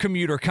tires for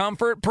commuter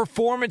comfort,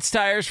 performance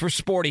tires for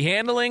sporty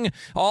handling,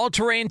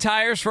 all-terrain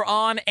tires for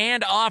on-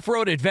 and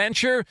off-road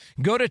adventure.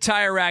 Go to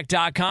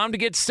TireRack.com to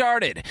get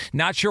started.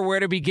 Not sure where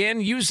to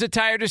begin? Use the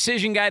Tire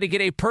Decision Guide to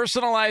get a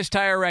personalized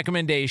tire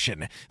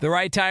recommendation. The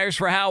right tires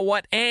for how,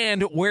 what,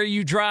 and where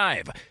you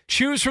drive.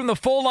 Choose from the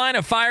full line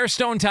of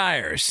Firestone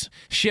tires.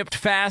 Shipped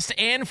fast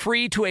and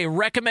free to a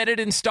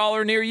recommended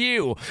installer near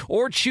you,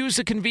 or choose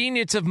the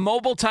convenience of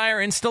mobile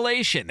tire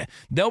installation.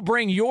 They'll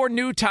bring your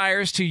new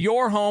tires to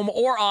your home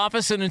or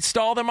office and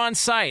install them on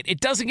site. It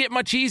doesn't get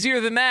much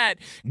easier than that.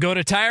 Go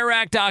to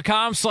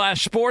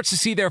TireRack.com/sports to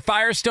see their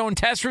Firestone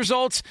test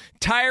results,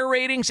 tire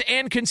ratings,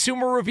 and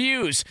consumer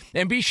reviews.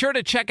 And be sure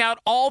to check out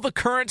all the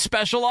current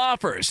special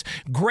offers.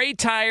 Great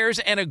tires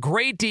and a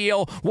great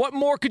deal. What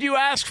more could you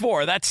ask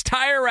for? That's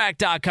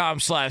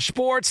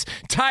TireRack.com/sports.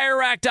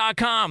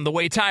 TireRack.com, the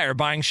way tire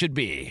buying should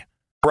be.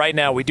 Right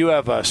now, we do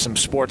have some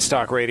Sports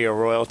Talk Radio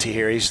royalty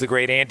here. He's the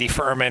great Andy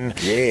Furman,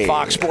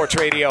 Fox Sports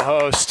Radio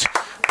host.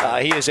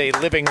 He is a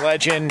living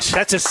legend.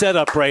 That's a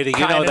setup, Brady.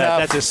 You know that.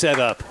 That's a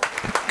setup.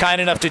 Kind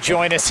enough to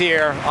join us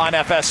here on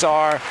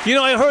FSR. You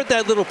know, I heard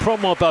that little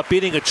promo about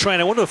beating a train.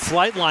 I wonder if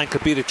Flightline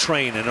could beat a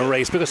train in a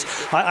race, because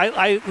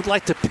I would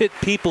like to pit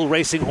people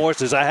racing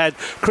horses. I had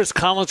Chris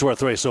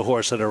Collinsworth race a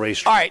horse at a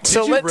race. All right,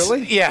 so let's...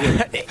 Really? Yeah.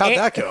 How'd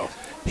that go?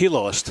 He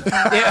lost.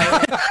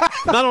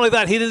 Not only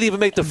that, he didn't even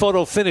make the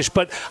photo finish,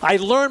 but I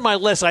learned my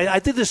lesson. I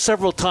did this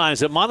several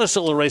times at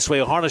Monticello Raceway,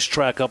 a harness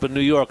track up in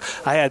New York.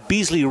 I had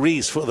Beasley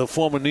Reese, the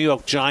former New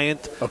York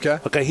Giant.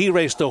 Okay, he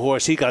raced a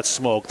horse. He got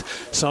smoked.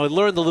 So I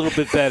learned a little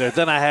bit better.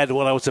 Then I had,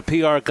 when I was a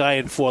PR guy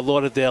in Fort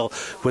Lauderdale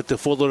with the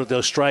Fort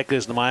Lauderdale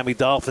Strikers and the Miami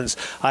Dolphins,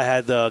 I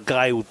had a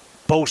guy who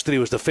boasted he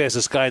was the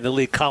fastest guy in the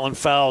league. Colin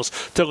Fowles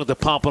took him to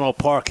Pompano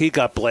Park. He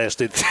got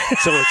blasted.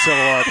 So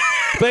hard.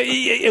 But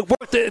it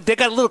worked. They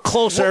got a little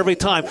closer every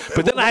time.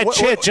 But then I had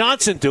Chad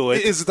Johnson do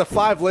it. Is it the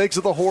 5 legs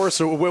of the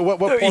horse, or what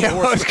part of the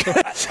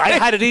horse? I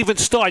had an even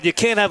start. You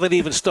can't have an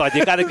even start.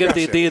 You got to give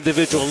the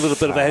individual a little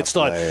bit of a head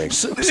start.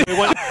 So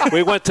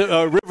we went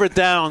to River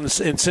Downs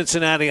in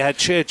Cincinnati. I had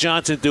Chad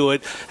Johnson do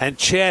it, and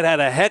Chad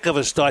had a heck of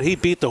a start. He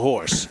beat the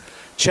horse.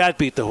 Chad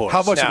beat the horse.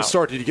 How much of a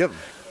start did you give him?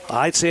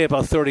 I'd say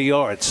about 30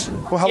 yards.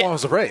 Well, how long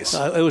was the race?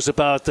 It was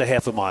about a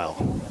half a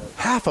mile.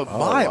 Half a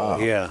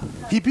mile? Yeah.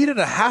 He beat it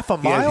a half a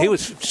mile? Yeah,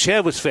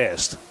 Chad was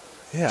fast.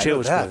 Yeah, Chad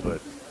was that, good.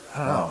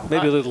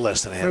 Maybe a little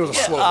less than It was a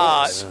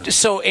slow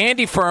So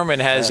Andy Furman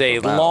has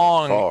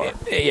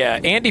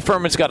Andy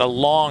Furman's got a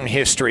long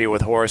history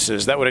with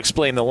horses. That would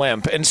explain the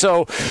limp. And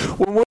so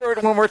when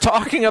we're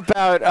talking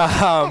about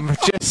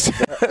just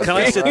can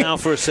I sit down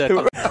for a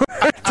second?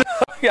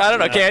 I don't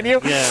know. Can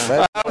you?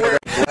 Yeah.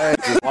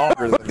 Legs is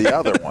longer than the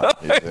other one.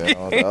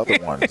 The other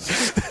ones.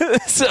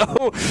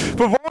 So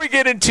before we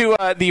get into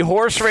the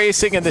horse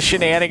racing and the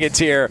shenanigans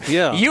here,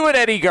 you and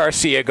Eddie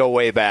Garcia go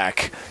way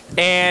back,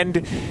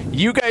 and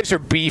you guys are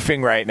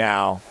beefing right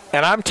now.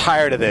 And I'm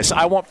tired of this.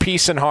 I want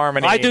peace and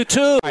harmony. I do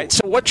too. All right,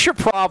 so what's your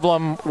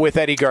problem with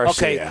Eddie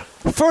Garcia?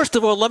 Okay. First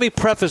of all, let me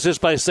preface this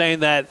by saying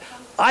that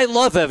I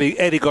love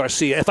Eddie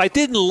Garcia. If I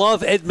didn't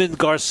love Edmund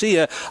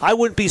Garcia, I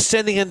wouldn't be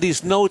sending him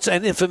these notes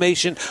and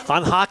information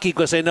on hockey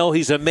because I know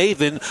he's a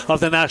maven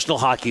of the National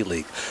Hockey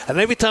League. And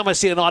every time I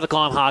see an article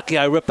on hockey,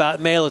 I rip out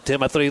and mail it to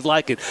him. I thought he'd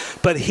like it.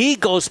 But he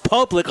goes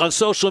public on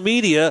social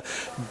media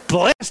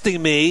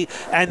blasting me,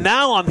 and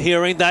now I'm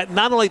hearing that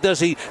not only does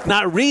he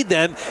not read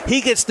them,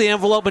 he gets the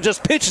envelope and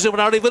just pitches it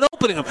without even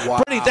opening them.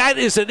 Wow. Bernie, that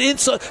is an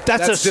insult.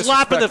 That's a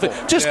slap in the face.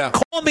 Just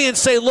call me and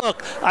say,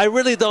 look, I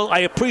really don't. I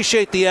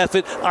appreciate the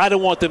effort. I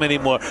don't want them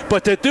anymore.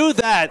 But to do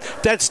that,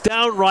 that's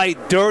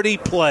downright dirty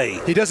play.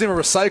 He doesn't even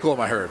recycle them,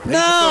 I heard.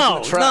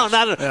 No,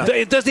 not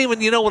it doesn't even,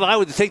 you know what I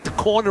would take the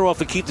corner off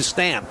and keep the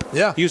stamp.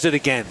 Yeah. Use it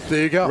again.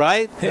 There you go.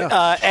 Right?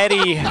 Yeah.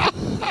 Eddie.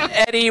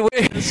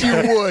 Yes, you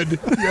would.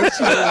 Yes,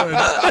 you would.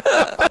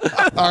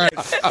 All right.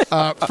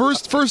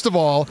 First of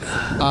all,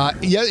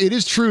 it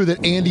is true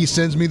that Andy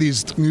sends me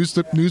these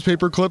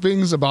newspaper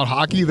clippings about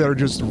hockey that are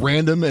just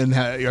random and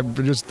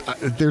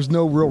there's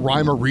no real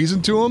rhyme or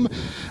reason to them.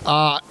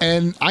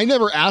 And I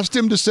never asked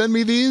him to send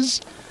me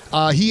these.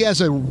 He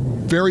has a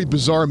very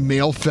bizarre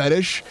mail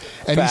fetish,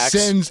 and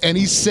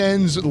he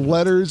sends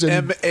letters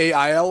and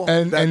MAIL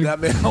and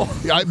that mail.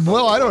 I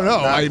don't know.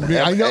 I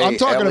know. I'm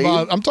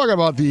talking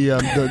about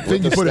the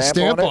thing you put a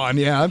stamp on.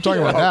 Yeah, I'm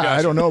talking about that. Gotcha.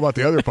 I don't know about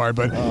the other part,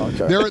 but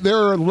there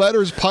are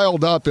letters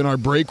piled up in our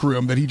break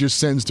room that he just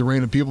sends to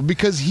random people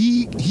because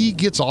he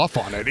gets off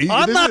on it.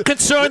 I'm not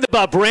concerned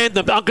about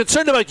random. I'm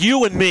concerned about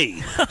you and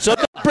me. So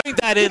don't bring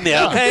that in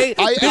there, okay?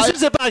 This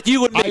is about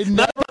you and me.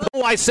 Not about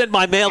who I send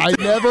my mail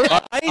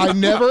to. I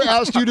never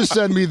asked you to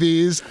send me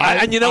these.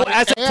 And you know,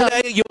 as of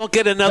today, you won't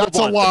get another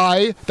one.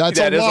 That's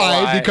a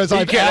lie because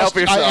I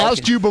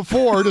asked you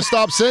before to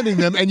stop sending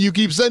them, and you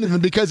keep sending them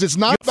because it's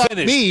not about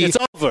me. It's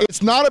over.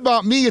 It's not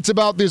about me. It's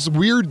about this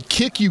weird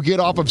kick you get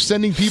off of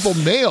sending people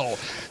mail.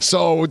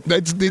 So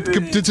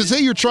to say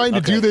you're trying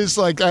to do this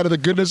like out of the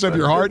goodness of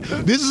your heart,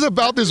 this is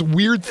about this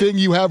weird thing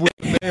you have with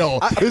mail.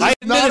 I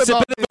admit it's a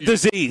bit of a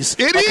disease.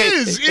 It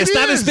is. It's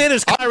not as bad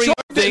as Kyrie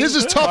Irving. This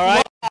is tough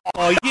love.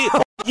 Oh,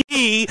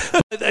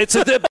 it's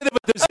a bit of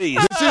a disease.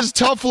 This is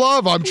tough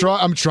love. I'm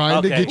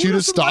trying to get you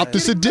to stop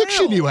this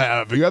addiction you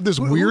have. You have this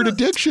weird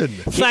addiction.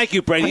 Thank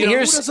you, Brady.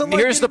 Here's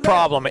the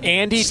problem.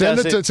 Andy send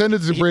it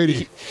to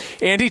Brady.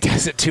 Andy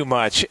does it too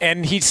much,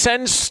 and he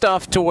sends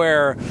stuff to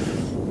where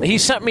he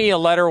sent me a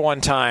letter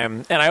one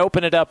time, and I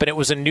opened it up, and it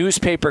was a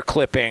newspaper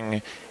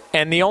clipping.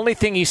 And the only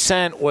thing he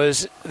sent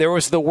was there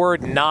was the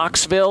word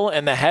Knoxville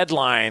in the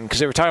headline because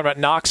they were talking about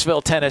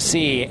Knoxville,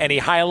 Tennessee, and he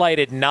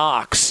highlighted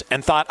Knox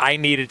and thought I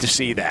needed to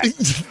see that.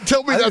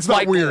 Tell me that's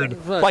not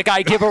weird. Like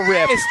I give a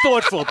rip. It's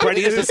thoughtful,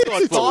 Brady. It's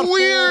thoughtful. It's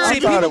weird. See,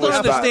 people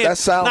don't understand.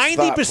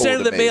 90%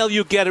 of the mail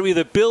you get are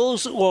either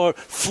bills or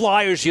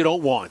flyers you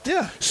don't want.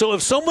 Yeah. So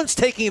if someone's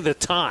taking the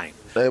time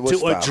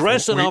to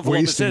address an envelope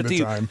and send it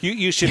to you,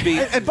 you should be.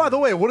 And by the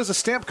way, what does a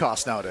stamp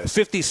cost nowadays?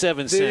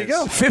 57 cents. There you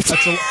go.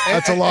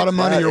 That's a lot of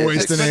money you're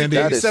wasting, Andy.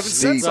 57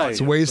 cents.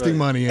 It's wasting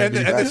money, Andy.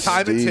 And the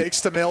time it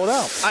takes to mail it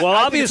out. Well,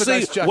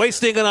 obviously,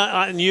 wasting it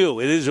on you.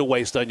 It is a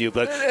waste on you.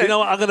 But, I'm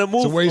going to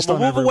move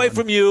away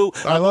from you.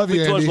 I love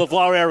you, towards Andy.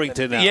 LeVar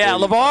Arrington now. Yeah,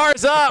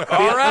 LeVar's up.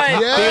 All right.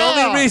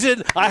 The only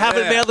reason I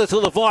haven't mailed it to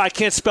LeVar, I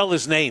can't spell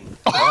his name.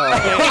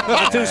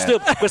 I'm too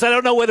stupid because I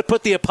don't know where to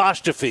put the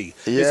apostrophe.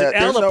 Is it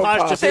L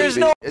apostrophe?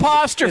 There's no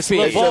apostrophe.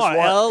 LeVar.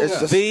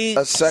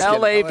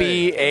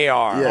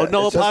 L-V-A-R. Oh,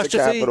 no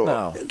apostrophe?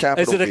 No.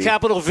 Is it a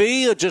capital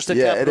V or just a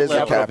capital it is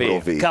L? a capital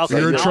V.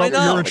 You're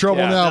in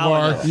trouble now,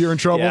 Var. You're in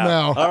trouble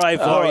now. All right,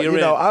 Var, you're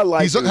in. I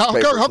like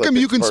how come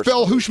you can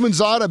spell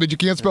Hushmanzada, but you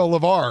can't spell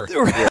LeVar?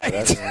 Right.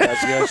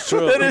 That's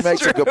true. He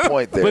makes a good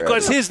point there.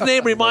 Because his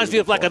name reminds me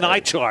of like an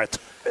eye chart.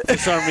 For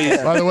some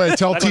reason. By the way,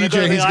 tell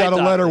TJ he's got a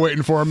letter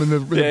waiting for him in the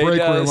break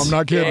room. I'm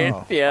not kidding.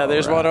 Yeah,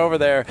 there's one over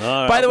there.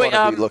 By the way,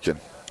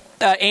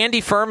 Andy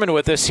Furman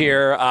with us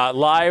here,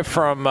 live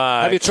from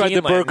Have you tried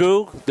the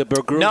burgoo? The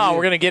burgoo? No,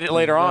 we're going to get it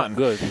later on.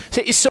 Good.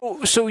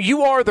 So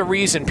you are the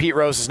reason Pete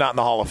Rose is not in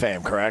the Hall of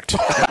Fame, correct?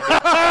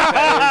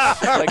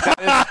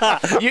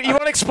 You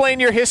want to explain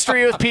your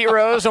history with Pete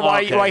Rose and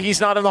why he's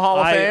not in the Hall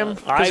of Fame?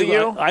 Because of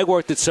you? I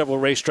worked at several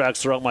racetracks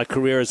throughout my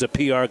career as a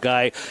PR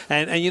guy,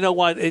 and you know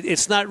what?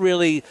 It's not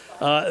really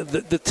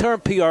the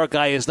term PR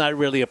guy is not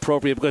really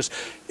appropriate because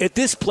at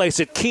this place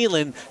at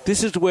Keeneland,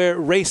 this is where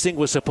racing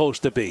was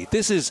supposed to be.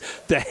 This is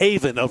the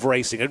haven of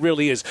racing. It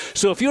really is.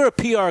 So if you're a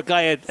PR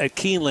guy at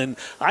Keeneland,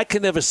 I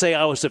can never say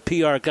I was a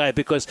PR guy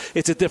because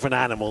it's a different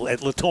animal at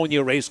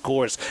Latonia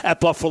Racecourse, at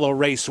Buffalo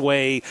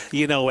Raceway,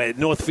 at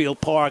Northfield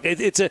Park.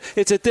 It's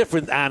a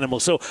different animal.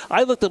 So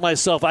I looked at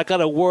myself. I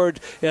got a word.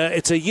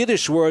 It's a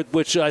Yiddish word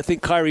which I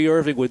think Kyrie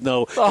Irving would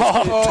know. It's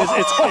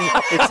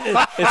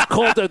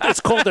called a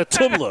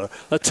tumler.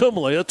 A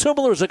tumler. A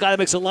tumler is a guy that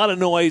makes a lot of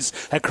noise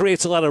and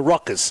creates a lot of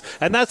ruckus.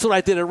 And that's what I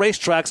did at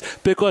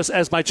racetracks because,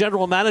 as my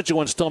general manager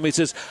once told me, he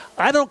says,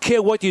 I don't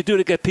care what you do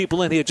to get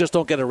people in here, just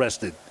don't get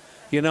arrested.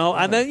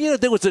 And then,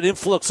 there was an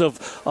influx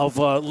of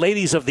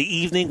ladies of the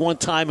evening one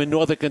time in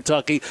northern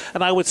Kentucky,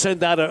 and I would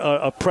send out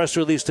a press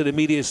release to the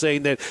media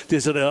saying that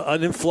there's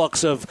an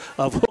influx of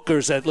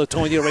hookers at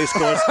Latonia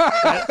Racecourse,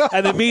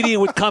 and the media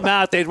would come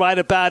out, they'd write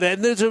about it,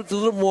 and there's a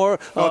little more.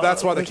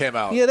 That's why they came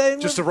out. Yeah,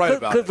 just to write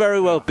about it. Could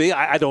very well be.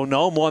 I don't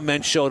know. More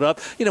men showed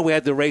up. We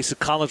had the race at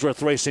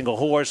Collinsworth racing a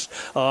horse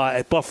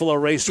at Buffalo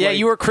Raceway. Yeah,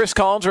 you were Chris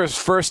Collinsworth's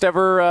first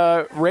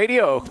ever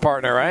radio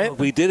partner, right?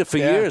 We did it for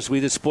years. We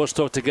did Sports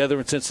Talk together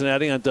in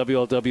Cincinnati on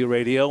WLW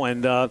Radio,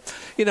 and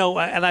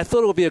and I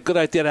thought it would be a good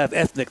idea to have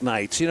ethnic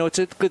nights. It's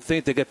a good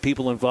thing to get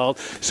people involved.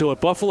 So at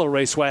Buffalo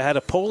Raceway, I had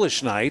a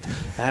Polish night,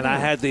 and I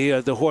had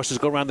the horses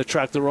go around the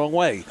track the wrong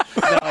way.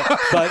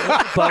 But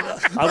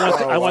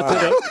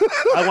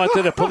I went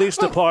to the police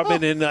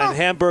department in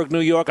Hamburg,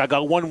 New York. I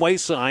got one-way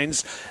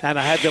signs, and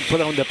I had them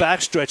put on the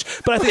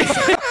backstretch. But I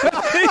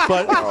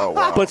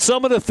think, but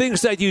some of the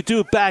things that you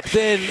do back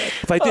then,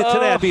 if I did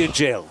today, I'd be in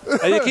jail.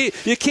 And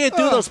you can't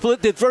do those.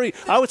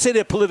 I would say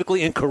they're politically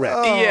incorrect.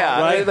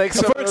 Right?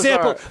 For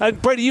example, and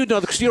Brady, you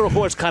know, because you're a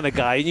horse kind of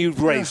guy, and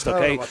you've raced,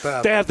 okay?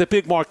 They have the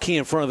big marquee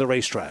in front of the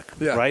racetrack,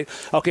 right?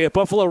 Okay, at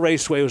Buffalo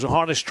Raceway, it was a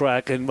harness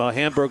track in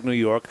Hamburg, New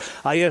York.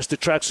 I asked the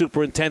track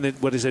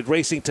superintendent, what is it,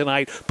 racing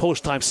tonight,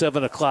 post time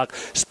 7 o'clock,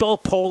 spell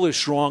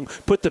Polish wrong,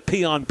 put the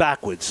P on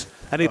backwards.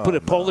 And he put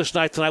a Polish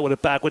night tonight with a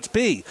backwards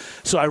P.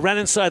 So I ran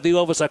inside the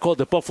office. I called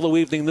the Buffalo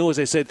Evening News.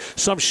 They said,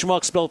 some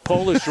schmuck spelled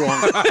Polish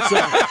wrong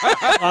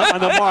on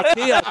the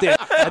marquee out there.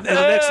 And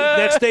the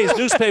next day's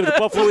newspaper, the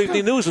Buffalo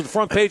Evening News, was the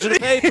front page of the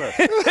paper.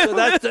 So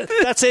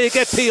that's how you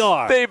get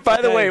PR.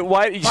 By the way,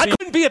 I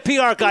couldn't be a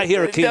PR guy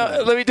here at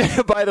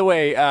Keeneland. By the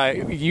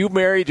way, you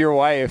married your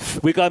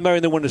wife. We got married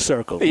in the Winter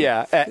Circle.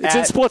 Yeah. It's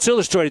in Sports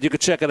Illustrated. You can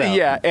check it out.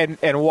 Yeah,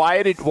 and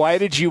why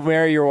did you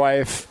marry your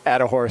wife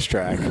at a horse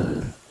track?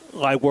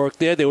 I worked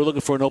there. They were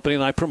looking for an opening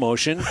night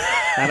promotion.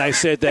 And I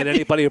said that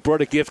anybody who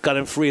brought a gift got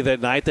him free that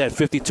night. They had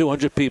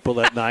 5,200 people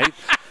that night.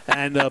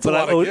 And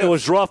it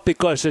was rough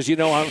because, as you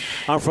know,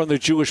 I'm from the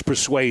Jewish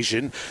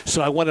persuasion.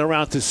 So I went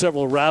around to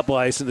several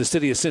rabbis in the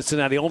city of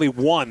Cincinnati. Only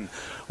one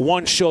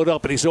showed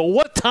up, and he said, well,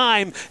 what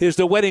time is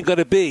the wedding going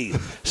to be?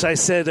 So I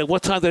said,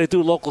 what time do they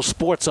do local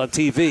sports on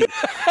TV?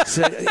 I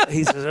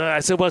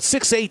said, well,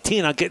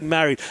 6:18 I'm getting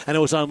married. And it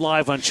was on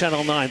live on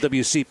Channel 9,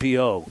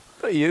 WCPO.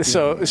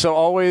 So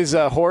always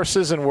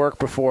horses and work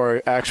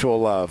before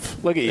actual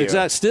love. Look at you.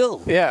 Exactly.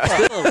 Still. Yeah.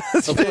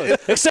 Still.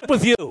 Except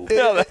with you.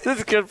 Yeah,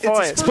 that's a good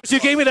point. But you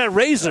gave me that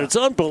razor. It's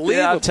unbelievable.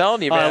 Yeah, I'm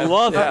telling you, man. I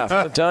love it.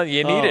 I'm telling you,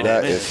 you needed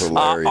that it. That is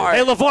hilarious.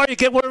 Hey, LeVar, you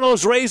get one of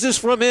those razors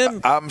from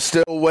him? I'm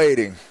still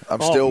waiting.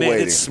 I'm still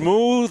waiting. It's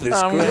smooth. It's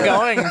I'm good.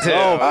 going to.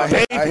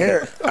 I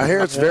hear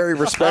it's very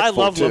respectful, I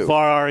love too.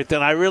 LeVar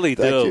Arrington. I really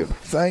do.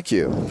 Thank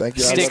you.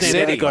 Stick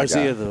City.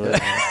 Garcia.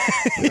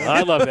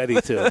 I love Eddie,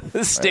 too.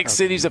 Stick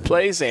City's a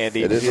place,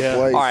 Andy. It is a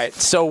place. All right,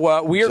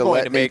 so we are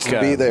going to make.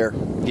 Be there.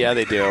 Yeah,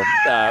 they do.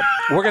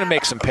 We're going to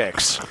make some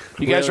picks.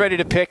 You guys ready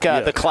to pick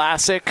the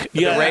classic,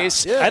 the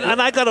race? Yeah.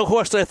 And I got a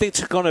horse that I think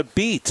is going to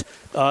beat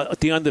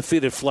the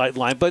undefeated Flight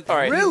Line. But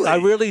Really? I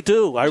really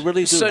do.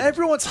 So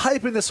everyone's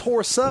hyping this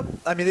horse up.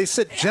 I mean, they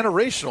said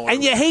generational.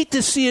 And you hate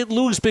to see it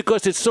lose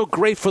because it's so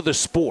great for the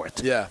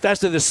sport. Yeah.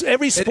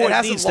 Every sport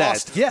it needs hasn't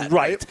lost that. yet,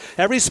 right.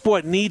 Every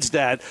sport needs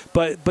that.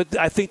 But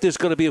I think there's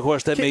going to be a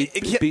horse that may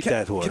beat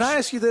that horse. Can I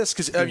ask you this?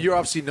 Because you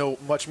obviously know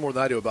much more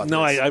than I do about this.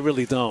 No, I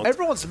really don't.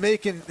 Everyone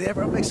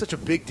makes such a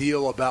big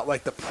deal about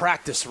like the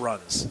practice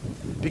runs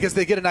because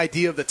they get an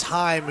idea of the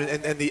time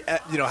and the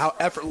how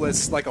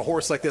effortless like a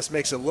horse like this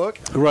makes it look.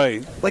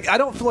 Right. Like I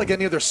don't feel like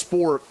any other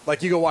sport.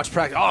 Like you go watch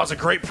practice. Oh, it's a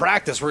great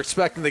practice. We're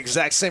expecting the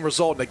exact same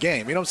result in the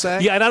game. You know what I'm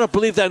saying? Yeah, and I don't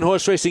believe that in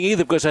horse racing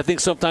either because I think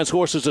sometimes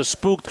horses are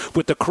spooked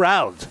with the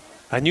crowd.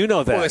 And you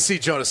know that. Well, they see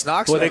Jonas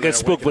Knox. Well, they get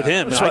spooked with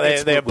him. That's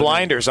why they have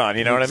blinders on,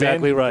 you know what I mean?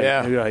 Exactly right.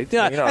 Yeah. You're right.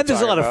 Yeah, and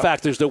there's a lot of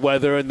factors, the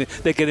weather, and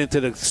they get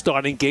into the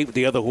starting gate with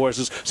the other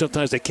horses.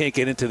 Sometimes they can't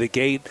get into the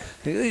gate.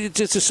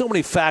 There's so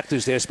many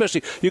factors there,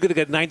 especially you're going to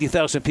get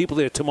 90,000 people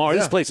there tomorrow.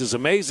 Yeah. This place is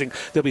amazing.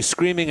 They'll be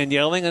screaming and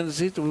yelling and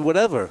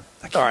whatever.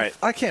 All right.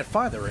 I can't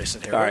find the race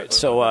in here. All right,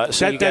 so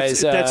you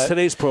guys... that's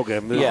today's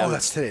program. Yeah.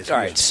 That's today's. All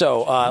right,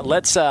 so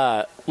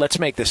let's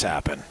make this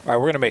happen. All right,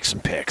 we're going to make some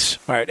picks.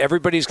 All right,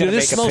 everybody's going to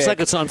make a pick. This smells like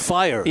it's on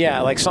fire.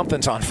 Yeah, like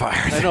something's on fire.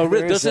 I know.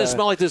 Doesn't it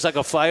smell like there's like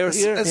a fire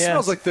here? It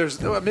smells like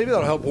there's... maybe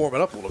that'll help warm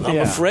it up a little bit. I'm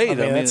afraid.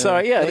 I mean, it's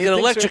get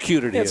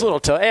electrocuted here. It's a little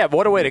tough. Yeah,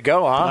 what a way to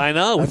go, huh? I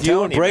know. With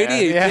you and Brady,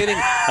 are you kidding?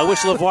 I wish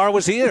LeVar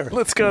was here.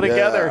 Let's go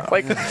together,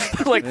 like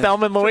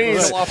Thelma and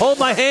Louise. Hold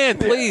my hand,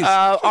 please.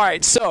 All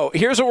right, so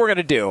here's what we're going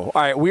to do.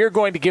 All right, we are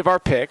going to give our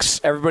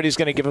picks. Everybody's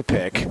going to give a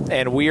pick,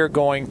 and we are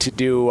going to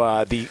do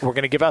we're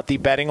going to give out the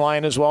betting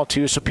line as well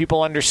too, so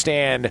people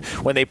understand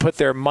when they put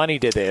their money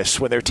to this,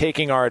 when they're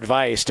taking our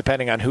advice,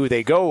 depending on who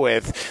they go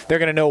with, they're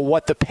going to know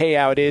what the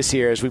payout is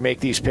here as we make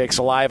these picks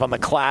live on the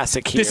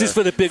Classic here. This is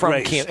for the big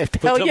race.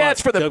 Hell yeah,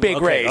 it's for the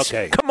big race.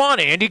 Okay. Come on,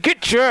 Andy,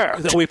 get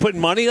jerked. Are we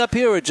putting money up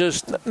here or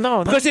just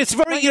no? Because it's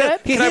very.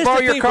 Can I borrow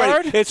your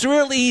card? Brady, it's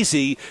real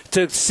easy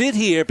to sit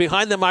here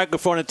behind the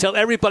microphone and tell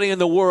everybody in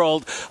the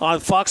world on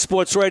Fox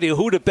Sports Radio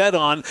who to bet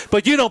on,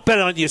 but you don't bet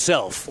on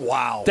yourself.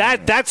 Wow.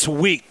 That's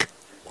weak.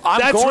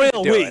 That's real going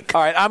to do weak. it.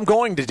 All right, I'm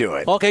going to do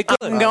it. Okay, good.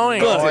 I'm going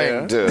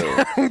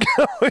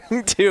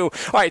to. All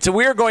right, so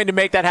we're going to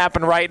make that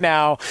happen right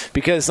now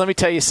because let me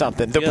tell you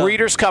something. The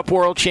Breeders' Cup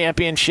World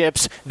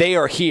Championships, they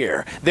are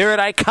here. They're at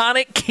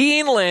iconic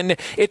Keeneland.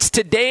 It's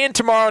today and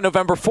tomorrow,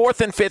 November 4th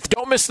and 5th.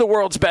 Don't miss the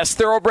world's best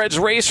thoroughbreds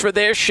race for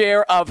their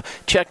share of,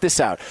 check this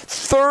out,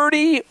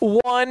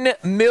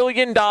 $31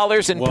 million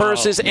in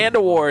purses and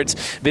awards.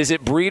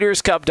 Visit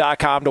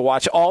breederscup.com to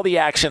watch all the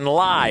action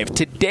live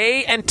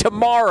today and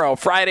tomorrow,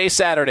 Friday,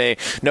 Saturday,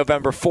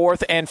 November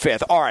 4th and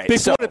 5th. All right.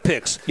 Before the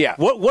picks, yeah.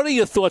 What are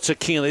your thoughts of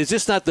Keeneland? Is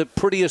this not the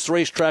prettiest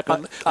racetrack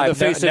on the face of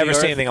the earth? I've never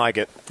seen anything like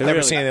it.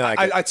 Never seen anything like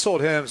it. I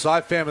told him, so I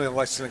have family in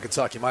Lexington,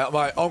 Kentucky.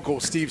 My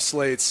uncle, Steve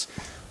Slates,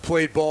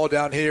 played ball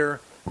down here,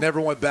 never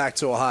went back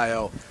to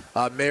Ohio.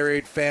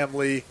 Married,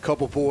 family,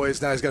 couple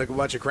boys. Now he's got a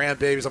bunch of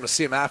grandbabies. I'm going to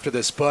see him after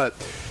this, but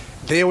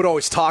they would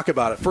always talk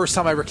about it. First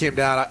time I ever came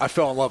down, I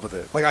fell in love with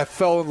it. Like, I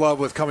fell in love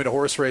with coming to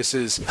horse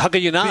races. How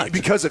could you not?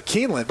 Because of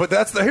Keeneland. But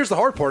here's the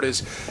hard part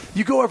is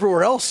you go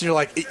everywhere else and you're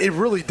like, it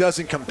really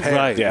doesn't compare.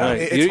 Right, yeah.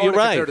 It's hard you're to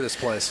right. compare to this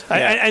place.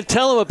 And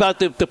tell him about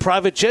the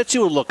private jets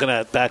you were looking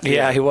at back there.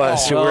 Yeah, he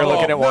was. We were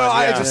looking at one.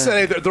 I just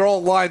said they're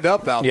all lined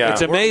up out there.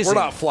 It's amazing.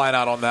 We're not flying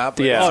out on that.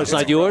 But it's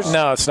not yours?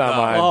 No, it's not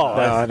mine.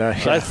 Oh, no.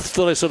 I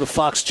thought I saw the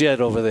Fox jet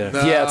over there.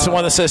 No. Yeah, it's the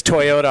one that says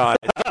Toyota on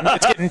it.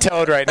 It's getting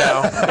towed right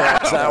now.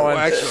 It's that one.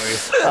 Actually.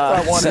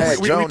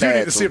 We do need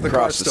to see if the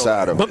car's still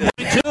there. But me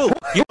too.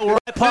 You know where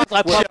I parked?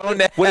 I parked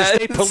where the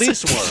state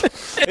police were.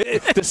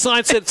 The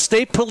sign said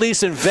state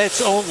police and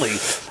vets only.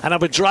 And I've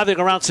been driving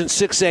around since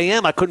 6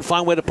 a.m. I couldn't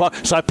find where to park,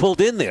 so I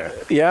pulled in there.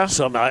 Yeah.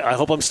 So I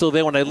hope I'm still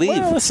there when I leave.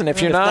 Well, listen,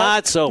 if you're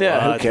not, so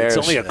who cares?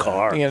 It's only a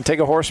car. You're going to take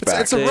a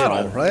horseback. It's a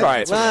rental,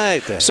 right?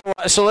 Right.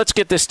 So let's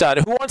get this done.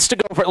 Who wants to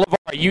go for it?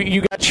 LeVar,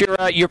 you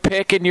got your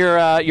pick and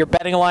your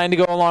betting line to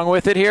go along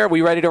with it here? Are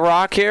we ready to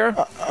rock here?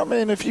 I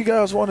mean, if you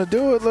guys want to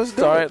do it, let's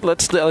do it. All right,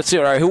 let's do it.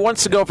 All right, who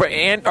wants to go for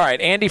it? All right,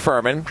 Andy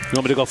Furman. You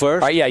want me to go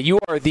first? All right, yeah, you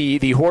are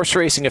the horse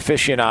racing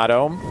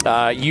aficionado.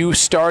 You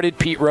started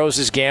Pete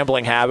Rose's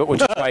gambling habit,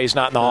 which is why he's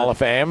not in the Hall of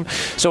Fame.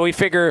 So we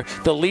figure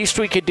the least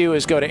we could do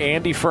is go to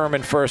Andy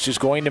Furman first, who's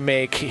going to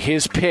make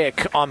his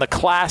pick on the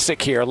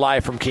Classic here,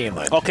 live from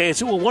Keeneland. Okay,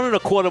 it's a 1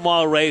 1/4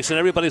 mile race, and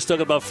everybody's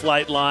talking about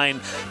Flightline.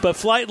 But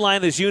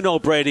Flightline, as you know,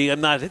 Brady,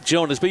 I'm not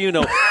Jonas, but you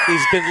know,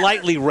 he's been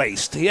lightly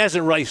raced. He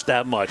hasn't raced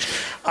that much.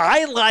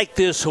 I like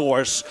this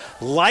horse.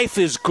 Life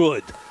is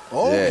Good.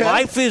 Okay.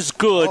 Life is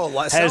Good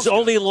has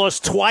only good.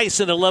 lost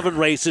twice in 11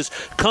 races,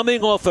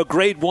 coming off a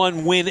Grade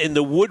 1 win in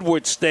the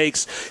Woodward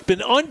Stakes.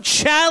 Been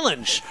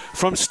unchallenged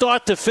from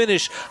start to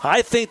finish.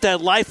 I think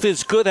that Life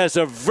is Good has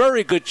a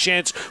very good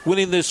chance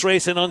winning this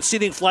race and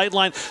unseating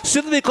Flightline,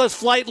 simply because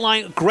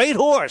Flightline, great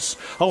horse,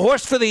 a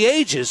horse for the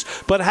ages,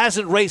 but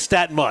hasn't raced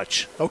that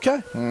much.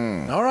 Okay.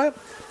 All right.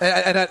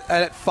 And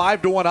at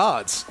 5-1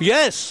 odds.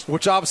 Yes.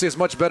 Which obviously is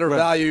much better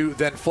value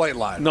than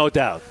Flightline. No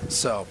doubt.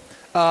 So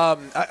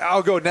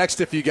I'll go next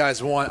if you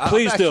guys want.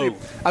 Please do.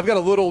 I've got a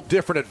little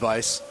different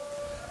advice.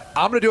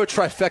 I'm going to do a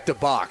trifecta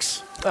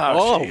box.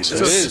 Oh,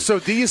 so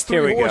these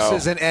three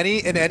horses in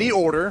any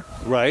order.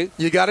 Right.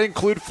 You got to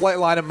include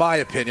Flightline in my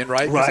opinion,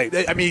 right?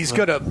 Right. I mean, he's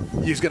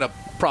gonna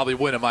probably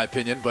win in my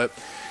opinion, but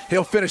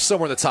he'll finish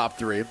somewhere in the top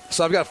 3.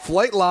 So I've got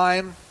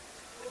Flightline.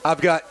 I've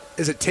got,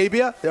 is it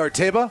Tabia or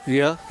Taba?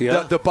 Yeah.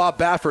 The Bob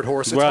Baffert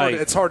horse.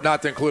 It's hard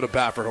not to include a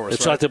Baffert horse.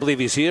 It's hard to believe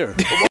he's here.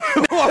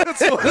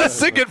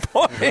 That's a good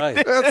point.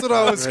 Right. That's what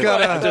I was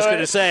gonna. I'm just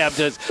gonna say.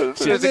 That's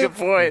a good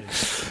point.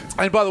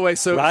 And by the way,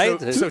 so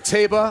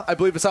Taba, I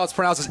believe it's how it's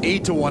pronounced, is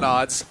 8-1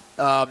 odds.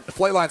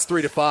 Flightline's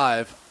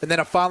 3-5, and then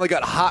I finally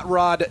got Hot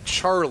Rod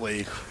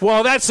Charlie.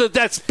 Well, that's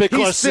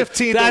because he's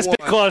 15-1.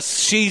 Because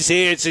she's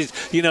here.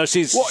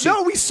 She's.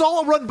 No, we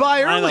saw her run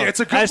by earlier. It's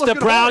a good That's the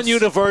Brown horse.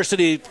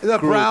 University. The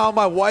group. Brown.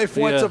 My wife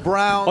went to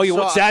Brown. Oh, you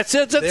went? That's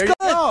it. That's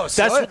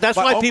good. That's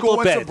why people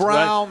bet.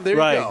 Brown. There you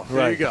go. Right.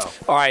 There you go.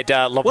 All right,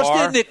 LeVar. What's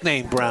their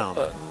nickname, Brown?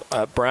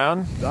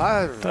 Brown?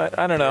 I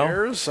don't know.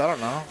 Cares? I don't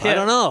know. I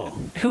don't know.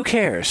 Who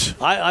cares?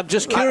 I'm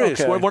just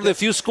curious. Okay. We're one of the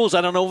few schools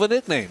I don't know of a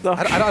nickname.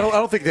 I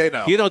don't think they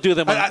know. You don't do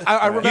them.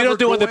 I remember you don't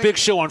do going, the big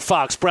show on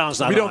Fox. Brown's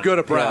not. We don't go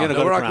to Brown.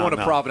 Yeah, We're not going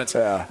to Providence.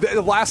 Yeah.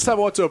 The last time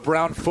I went to a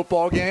Brown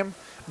football game,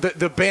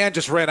 the band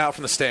just ran out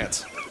from the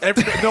stands.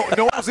 No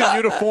one was in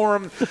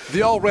uniform.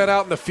 They all ran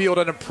out in the field,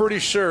 and I'm pretty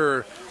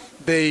sure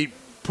they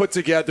put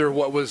together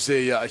what was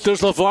a.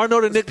 Does LeVar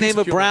know the nickname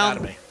of Brown?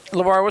 Anatomy.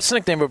 LeVar, what's the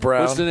nickname of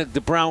Brown? What's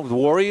the Brown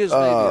Warriors?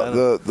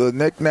 Maybe? The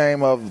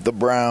nickname of the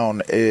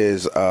Brown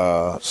is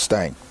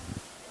Stank.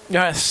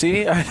 Yeah,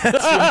 see,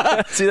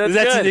 that's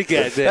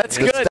good. That's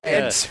good.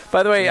 And,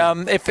 by the way,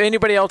 if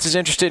anybody else is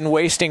interested in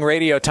wasting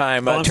radio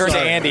time, turn to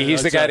Andy.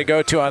 He's the guy to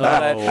go to on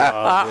that.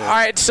 All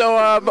right, so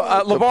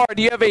LeVar,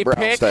 do you have a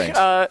pick?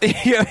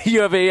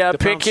 You have a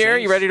pick here.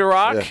 You ready to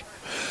rock? Yeah.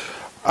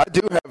 I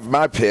do have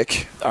my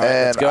pick, all right,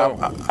 and let's go.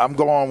 I'm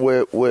going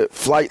with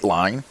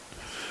Flightline.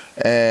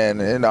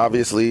 And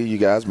obviously, you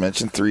guys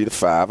mentioned 3 to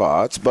 5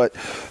 odds. But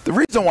the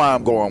reason why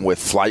I'm going with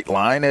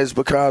Flightline is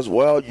because,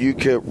 well, you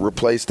could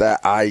replace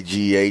that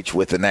IGH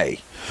with an A.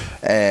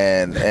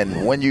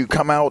 And when you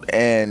come out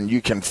and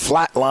you can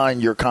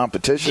flatline your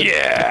competition,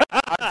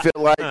 I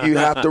feel like you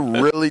have to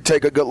really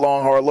take a good,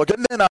 long, hard look.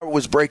 And then I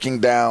was breaking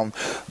down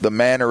the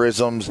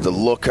mannerisms, the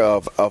look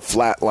of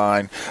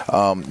Flatline,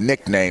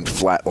 nicknamed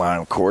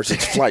Flatline, of course.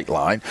 It's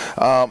Flightline.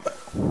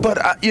 But,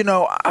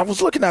 I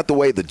was looking at the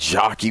way the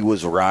jockey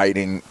was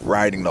riding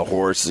the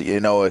horse.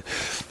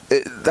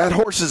 That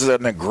horse is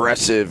an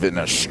aggressive and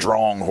a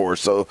strong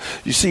horse. So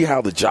you see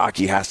how the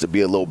jockey has to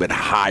be a little bit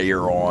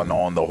higher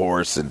on the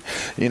horse and,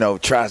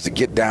 tries to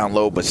get down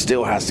low but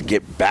still has to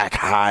get back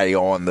high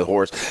on the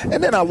horse.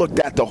 And then I looked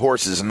at the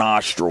horse's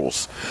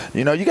nostrils.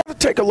 You got to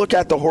take a look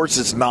at the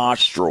horse's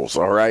nostrils,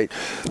 all right?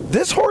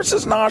 This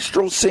horse's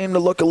nostrils seem to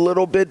look a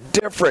little bit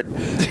different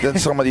than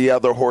some of the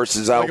other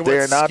horses out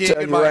there. And I'll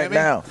tell you right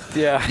now,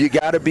 you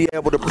got to be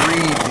able to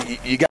breathe.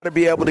 You got to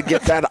be able to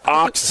get that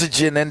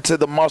oxygen into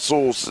the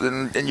muscles.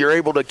 And you're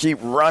able to keep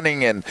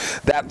running, and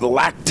that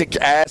lactic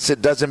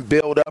acid doesn't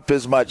build up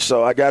as much.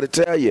 So I got to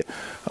tell you,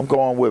 I'm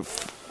going with,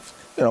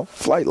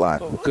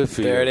 Flightline. Good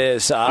for you. There it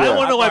is. I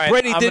want to know why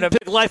Brady didn't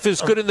pick Life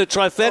is Good in the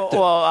trifecta.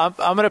 Well,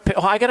 I'm going to pick.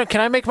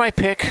 Can I make my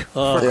pick,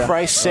 for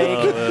Christ's sake?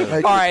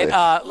 All right,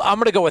 I'm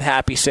going to go with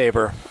Happy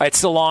Saver. It's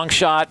the long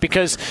shot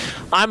because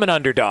I'm an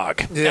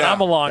underdog, and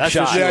I'm a long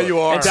shot. Sure. Yeah, you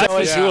are. And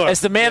so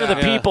as the man of the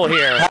people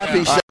here.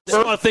 Happy Saver.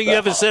 That's one thing you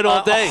haven't said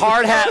all day.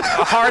 Hard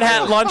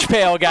hat lunch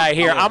pail guy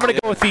here. I'm going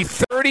to go with the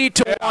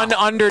 30-1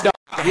 underdog.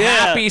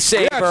 Happy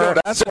Saver. Yeah,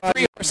 that's why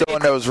I'm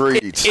doing those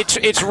reads.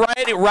 It's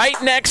right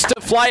next to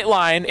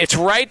Flightline. It's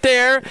right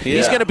there. Yeah.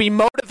 He's going to be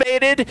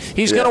motivated.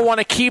 He's going to want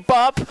to keep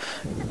up.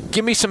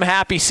 Give me some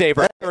Happy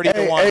Saver.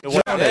 30-1 to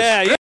win.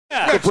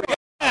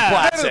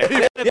 Classic.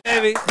 Is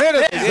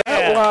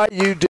that why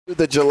you do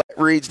the Gillette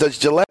reads? Does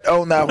Gillette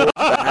own that horse?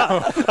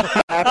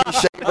 Happy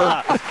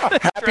Shaver.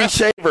 Happy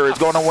Shaver is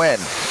going to win.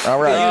 All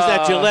right. Use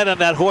that Gillette on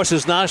that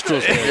horse's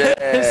nostrils.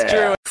 It's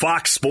true.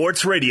 Fox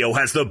Sports Radio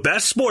has the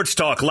best sports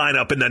talk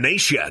lineup in the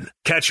nation.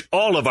 Catch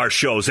all of our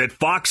shows at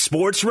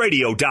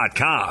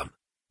foxsportsradio.com.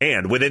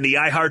 And within the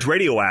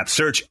iHeartRadio app,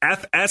 search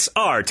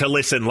FSR to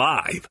listen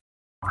live.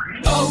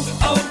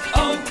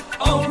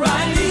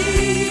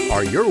 O'Reilly.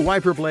 Are your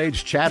wiper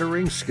blades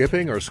chattering,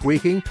 skipping, or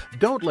squeaking?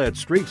 Don't let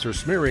streaks or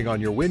smearing on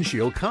your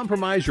windshield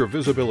compromise your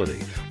visibility.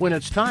 When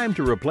it's time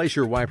to replace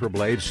your wiper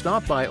blades,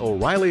 stop by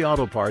O'Reilly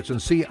Auto Parts and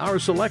see our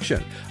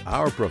selection.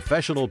 Our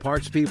professional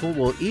parts people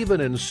will even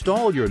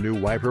install your new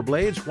wiper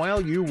blades while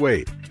you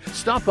wait.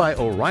 Stop by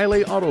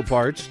O'Reilly Auto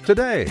Parts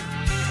today.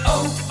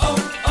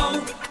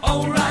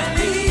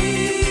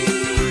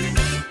 O'Reilly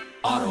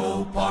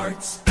Auto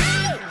Parts.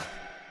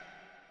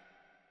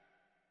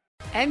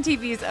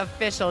 MTV's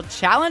official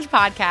Challenge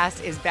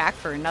podcast is back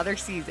for another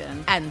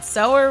season. And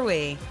so are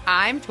we.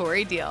 I'm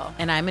Tori Deal.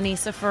 And I'm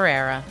Anissa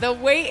Ferreira. The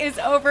wait is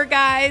over,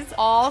 guys.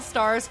 All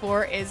Stars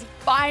 4 is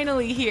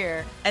finally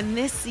here. And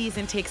this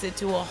season takes it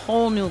to a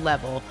whole new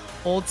level.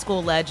 Old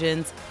school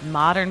legends,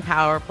 modern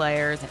power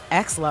players, and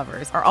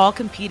ex-lovers are all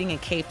competing in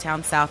Cape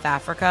Town, South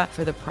Africa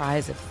for the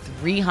prize of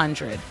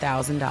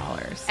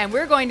 $300,000. And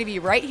we're going to be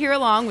right here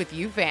along with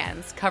you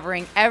fans,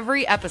 covering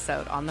every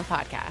episode on the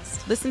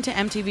podcast. Listen to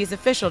MTV's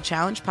official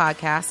Challenge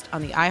podcast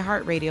on the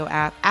iHeartRadio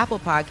app, Apple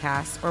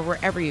Podcasts, or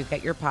wherever you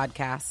get your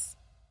podcasts.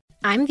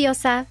 I'm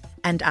Diosa.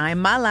 And I'm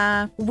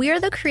Mala. We're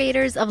the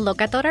creators of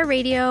Locatora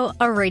Radio,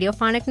 a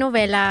radiophonic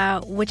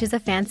novela, which is a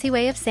fancy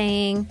way of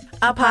saying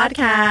a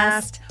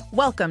podcast.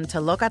 Welcome to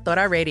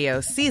Locatora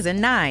Radio Season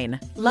 9.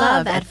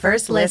 Love at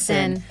First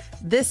Listen.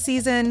 This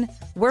season,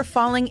 we're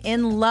falling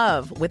in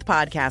love with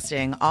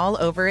podcasting all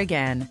over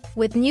again.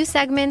 With new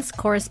segments,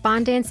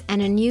 correspondence,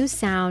 and a new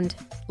sound.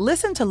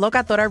 Listen to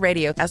Locatora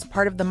Radio as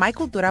part of the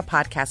Michael Dura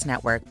Podcast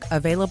Network.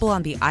 Available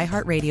on the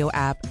iHeartRadio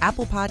app,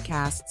 Apple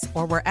Podcasts,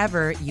 or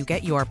wherever you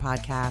get your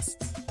podcasts.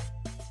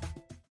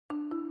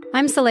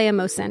 I'm Saleha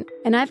Mohsen,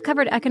 and I've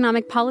covered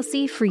economic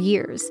policy for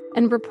years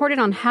and reported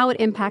on how it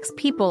impacts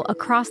people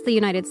across the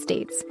United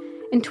States.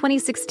 In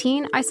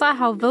 2016, I saw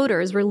how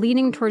voters were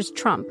leaning towards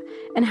Trump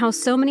and how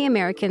so many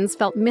Americans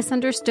felt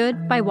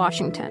misunderstood by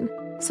Washington.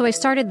 So I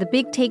started The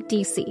Big Take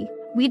DC.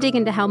 We dig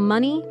into how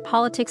money,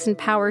 politics, and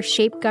power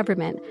shape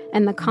government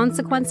and the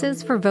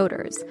consequences for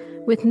voters.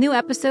 With new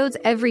episodes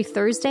every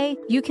Thursday,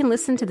 you can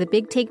listen to The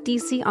Big Take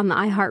DC on the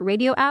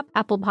iHeartRadio app,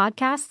 Apple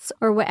Podcasts,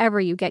 or wherever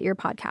you get your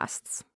podcasts.